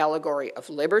female allegory of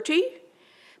liberty,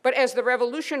 but as the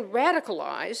revolution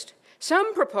radicalized,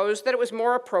 some proposed that it was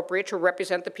more appropriate to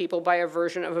represent the people by a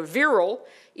version of a virile,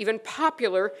 even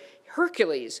popular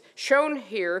Hercules, shown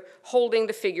here holding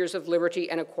the figures of liberty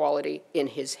and equality in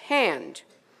his hand.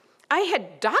 I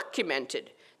had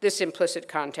documented this implicit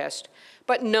contest,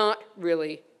 but not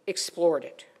really explored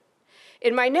it.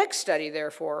 In my next study,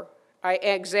 therefore, I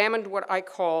examined what I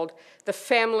called the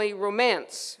family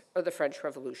romance of the French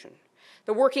Revolution,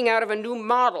 the working out of a new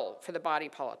model for the body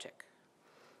politic.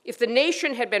 If the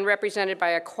nation had been represented by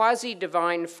a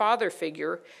quasi-divine father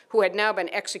figure who had now been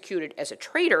executed as a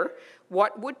traitor,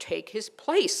 what would take his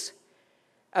place?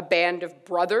 A band of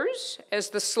brothers, as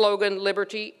the slogan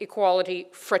liberty, equality,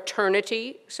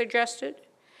 fraternity suggested?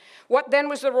 What then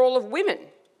was the role of women?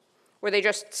 Were they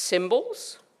just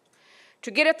symbols?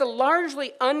 To get at the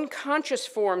largely unconscious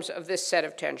forms of this set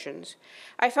of tensions,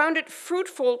 I found it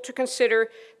fruitful to consider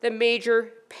the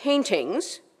major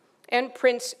paintings and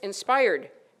prints inspired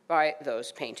by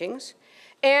those paintings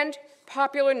and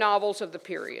popular novels of the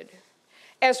period,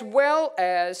 as well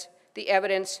as the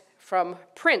evidence from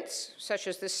prints, such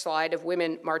as this slide of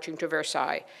women marching to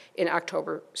Versailles in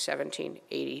October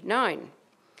 1789.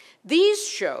 These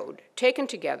showed, taken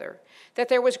together, that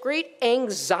there was great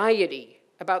anxiety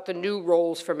about the new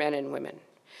roles for men and women.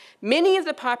 Many of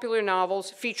the popular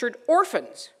novels featured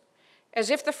orphans, as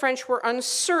if the French were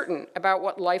uncertain about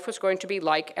what life was going to be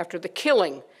like after the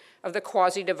killing of the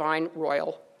quasi-divine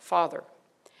royal father.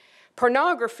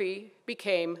 Pornography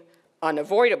became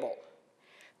unavoidable.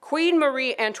 Queen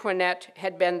Marie Antoinette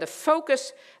had been the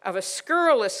focus of a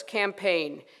scurrilous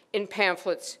campaign in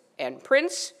pamphlets and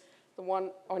prints. The one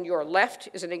on your left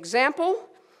is an example,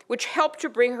 which helped to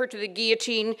bring her to the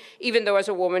guillotine, even though as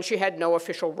a woman she had no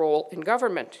official role in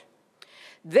government.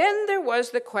 Then there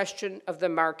was the question of the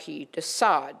Marquis de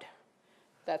Sade.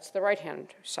 That's the right-hand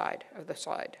side of the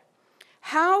slide.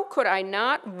 How could I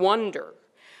not wonder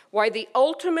why the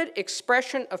ultimate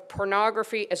expression of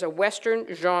pornography as a Western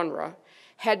genre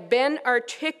had been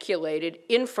articulated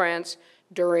in France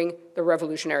during the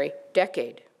Revolutionary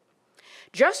decade?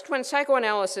 Just when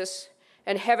psychoanalysis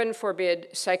and, heaven forbid,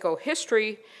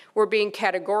 psychohistory were being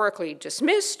categorically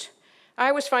dismissed,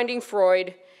 I was finding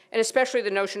Freud, and especially the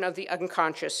notion of the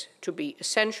unconscious, to be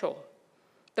essential.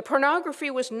 The pornography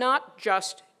was not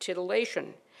just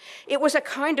titillation. It was a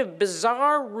kind of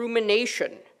bizarre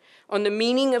rumination on the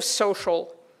meaning of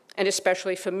social and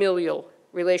especially familial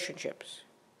relationships.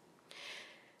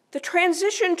 The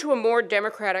transition to a more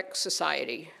democratic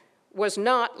society was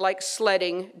not like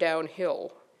sledding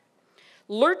downhill.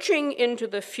 Lurching into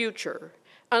the future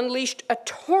unleashed a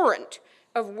torrent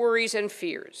of worries and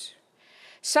fears.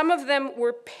 Some of them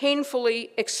were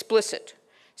painfully explicit,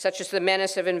 such as the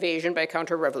menace of invasion by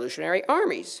counter-revolutionary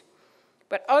armies,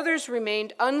 but others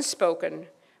remained unspoken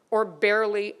or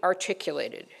barely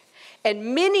articulated.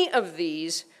 And many of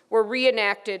these were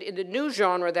reenacted in the new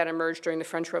genre that emerged during the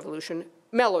French Revolution,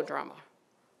 melodrama,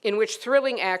 in which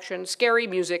thrilling action, scary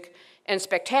music, and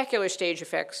spectacular stage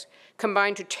effects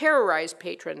combined to terrorize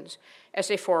patrons as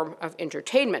a form of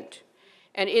entertainment,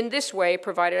 and in this way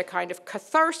provided a kind of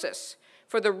catharsis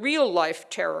for the real-life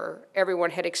terror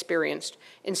everyone had experienced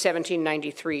in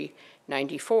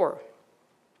 1793-94.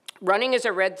 Running as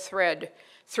a red thread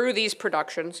through these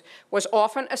productions was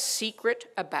often a secret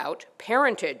about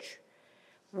parentage.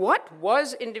 What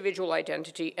was individual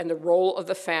identity and the role of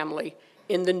the family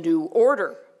in the new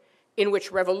order, in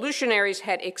which revolutionaries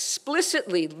had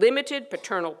explicitly limited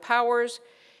paternal powers,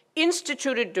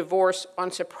 instituted divorce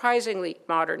on surprisingly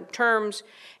modern terms,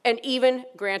 and even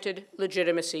granted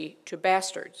legitimacy to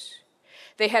bastards?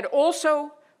 They had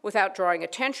also, without drawing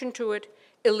attention to it,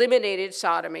 eliminated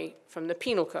sodomy from the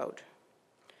penal code.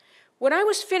 When I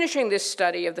was finishing this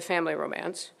study of the family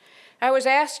romance, I was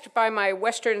asked by my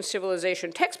Western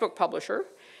civilization textbook publisher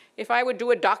if I would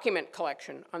do a document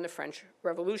collection on the French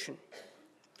Revolution.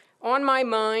 On my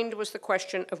mind was the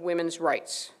question of women's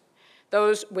rights,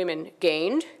 those women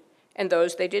gained and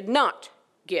those they did not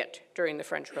get during the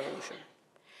French Revolution.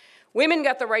 Women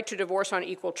got the right to divorce on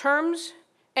equal terms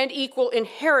and equal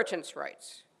inheritance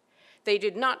rights. They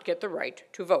did not get the right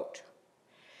to vote.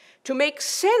 To make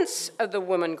sense of the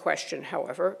woman question,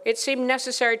 however, it seemed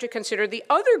necessary to consider the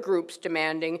other groups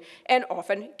demanding and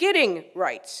often getting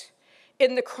rights.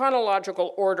 In the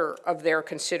chronological order of their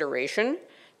consideration,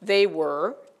 they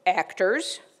were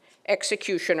actors,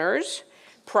 executioners,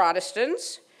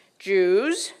 Protestants,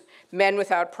 Jews, men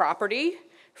without property,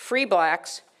 free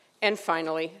blacks, and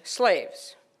finally,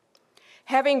 slaves.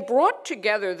 Having brought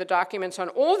together the documents on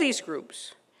all these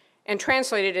groups and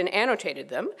translated and annotated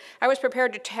them, I was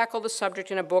prepared to tackle the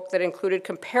subject in a book that included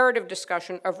comparative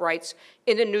discussion of rights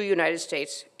in the new United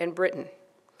States and Britain.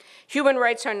 Human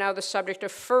rights are now the subject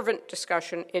of fervent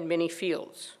discussion in many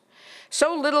fields.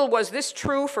 So little was this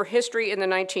true for history in the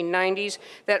 1990s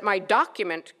that my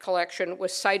document collection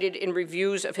was cited in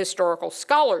reviews of historical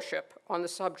scholarship on the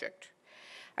subject.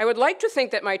 I would like to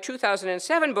think that my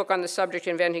 2007 book on the subject,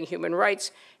 Inventing Human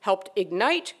Rights, helped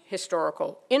ignite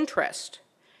historical interest,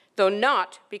 though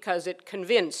not because it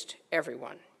convinced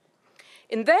everyone.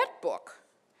 In that book,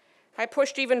 I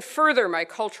pushed even further my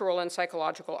cultural and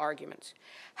psychological arguments.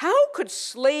 How could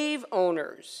slave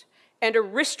owners and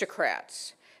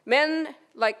aristocrats, men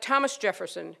like Thomas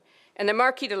Jefferson and the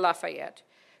Marquis de Lafayette,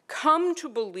 come to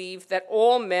believe that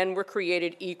all men were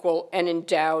created equal and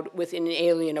endowed with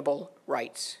inalienable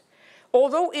rights?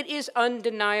 Although it is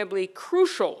undeniably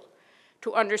crucial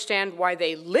to understand why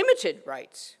they limited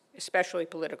rights, especially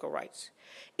political rights,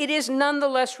 it is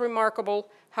nonetheless remarkable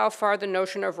how far the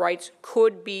notion of rights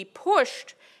could be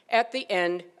pushed at the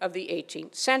end of the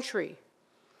 18th century.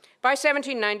 By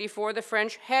 1794, the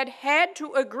French had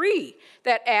to agree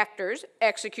that actors,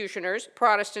 executioners,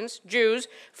 Protestants, Jews,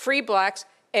 free blacks,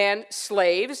 and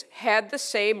slaves had the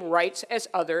same rights as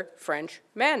other French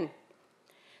men.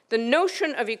 The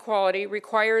notion of equality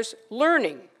requires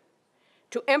learning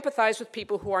to empathize with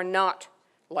people who are not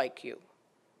like you.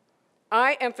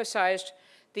 I emphasized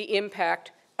the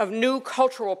impact of new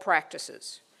cultural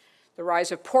practices, the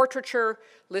rise of portraiture,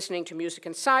 listening to music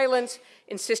in silence,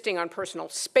 insisting on personal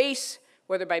space,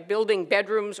 whether by building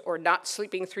bedrooms or not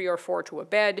sleeping 3 or 4 to a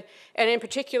bed, and in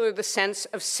particular the sense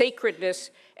of sacredness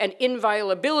and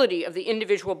inviolability of the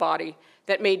individual body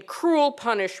that made cruel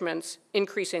punishments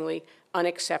increasingly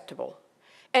unacceptable,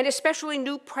 and especially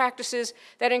new practices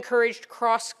that encouraged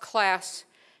cross-class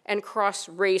and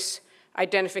cross-race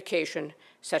identification,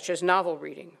 such as novel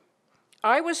reading.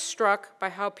 I was struck by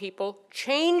how people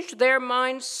changed their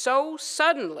minds so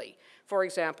suddenly, for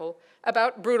example,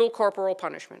 about brutal corporal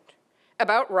punishment,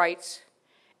 about rights,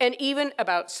 and even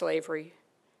about slavery,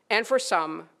 and for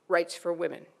some, rights for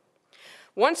women.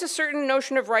 Once a certain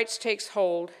notion of rights takes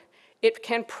hold, it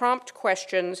can prompt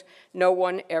questions no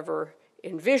one ever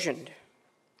envisioned.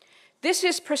 This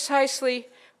is precisely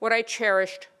what I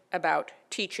cherished about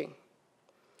teaching.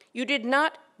 You did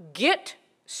not get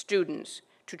students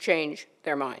to change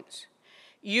their minds.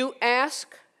 You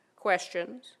ask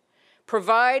questions,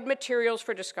 provide materials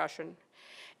for discussion,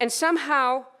 and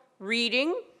somehow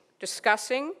reading,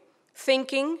 discussing,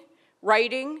 thinking,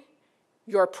 writing,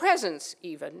 your presence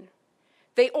even,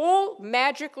 they all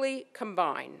magically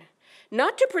combine,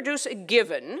 not to produce a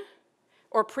given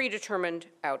or predetermined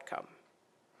outcome.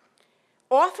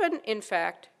 Often, in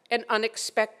fact, an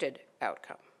unexpected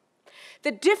outcome.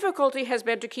 The difficulty has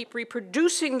been to keep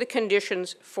reproducing the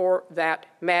conditions for that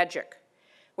magic,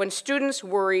 when students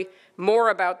worry more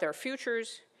about their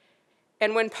futures,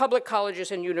 and when public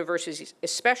colleges and universities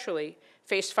especially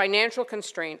face financial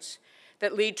constraints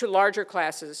that lead to larger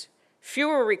classes,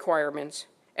 fewer requirements,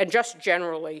 and just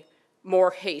generally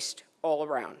more haste all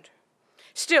around.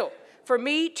 Still, for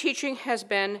me, teaching has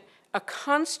been a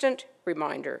constant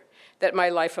reminder that my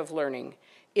life of learning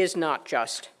is not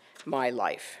just my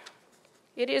life.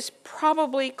 It is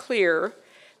probably clear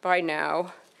by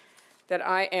now that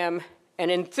I am an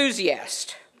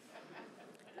enthusiast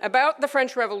about the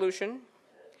French Revolution,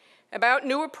 about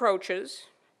new approaches,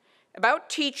 about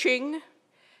teaching,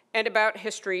 and about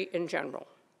history in general.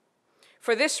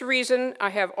 For this reason, I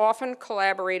have often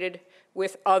collaborated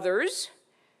with others,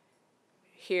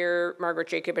 here Margaret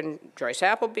Jacob and Joyce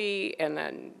Appleby, and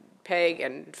then Peg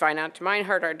and Feyenoord de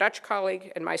Meinhardt, our Dutch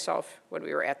colleague, and myself when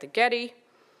we were at the Getty,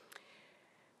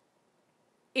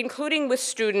 including with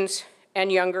students and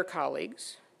younger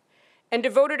colleagues, and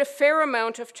devoted a fair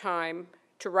amount of time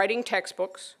to writing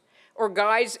textbooks or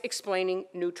guides explaining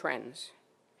new trends.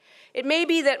 It may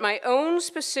be that my own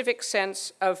specific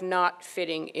sense of not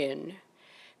fitting in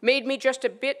made me just a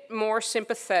bit more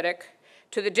sympathetic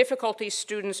to the difficulties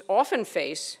students often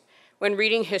face when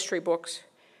reading history books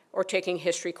or taking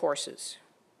history courses.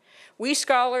 We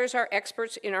scholars are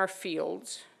experts in our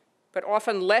fields, but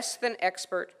often less than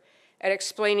expert at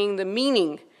explaining the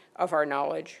meaning of our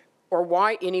knowledge or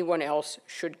why anyone else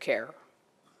should care.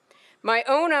 My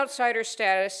own outsider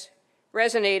status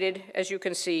resonated, as you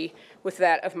can see, with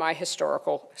that of my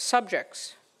historical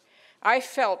subjects. I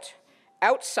felt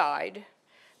outside,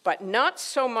 but not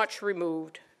so much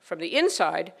removed from the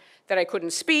inside that I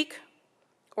couldn't speak,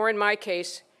 or in my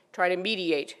case, try to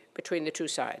mediate between the two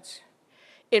sides.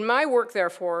 In my work,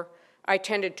 therefore, I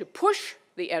tended to push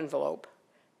the envelope,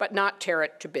 but not tear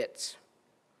it to bits.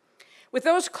 With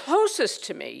those closest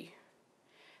to me,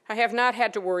 I have not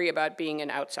had to worry about being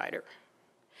an outsider.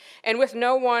 And with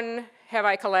no one have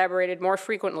I collaborated more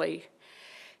frequently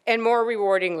and more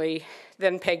rewardingly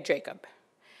than Peg Jacob,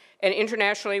 an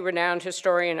internationally renowned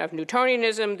historian of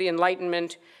Newtonianism, the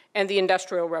Enlightenment, and the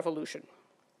Industrial Revolution.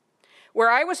 Where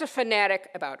I was a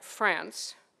fanatic about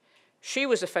France, she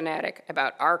was a fanatic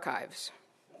about archives.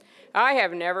 I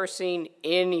have never seen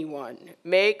anyone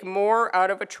make more out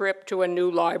of a trip to a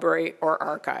new library or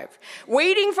archive.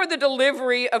 Waiting for the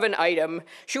delivery of an item,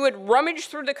 she would rummage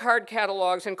through the card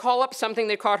catalogs and call up something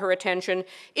that caught her attention,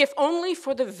 if only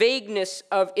for the vagueness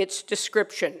of its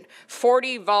description.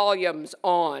 40 volumes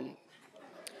on.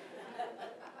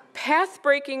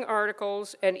 Path-breaking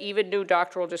articles and even new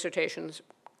doctoral dissertations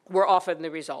were often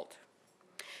the result.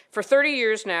 For 30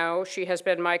 years now, she has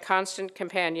been my constant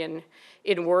companion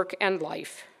in work and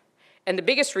life, and the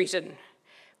biggest reason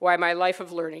why my life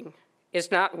of learning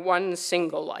is not one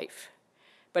single life,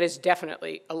 but is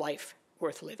definitely a life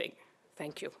worth living.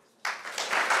 Thank you.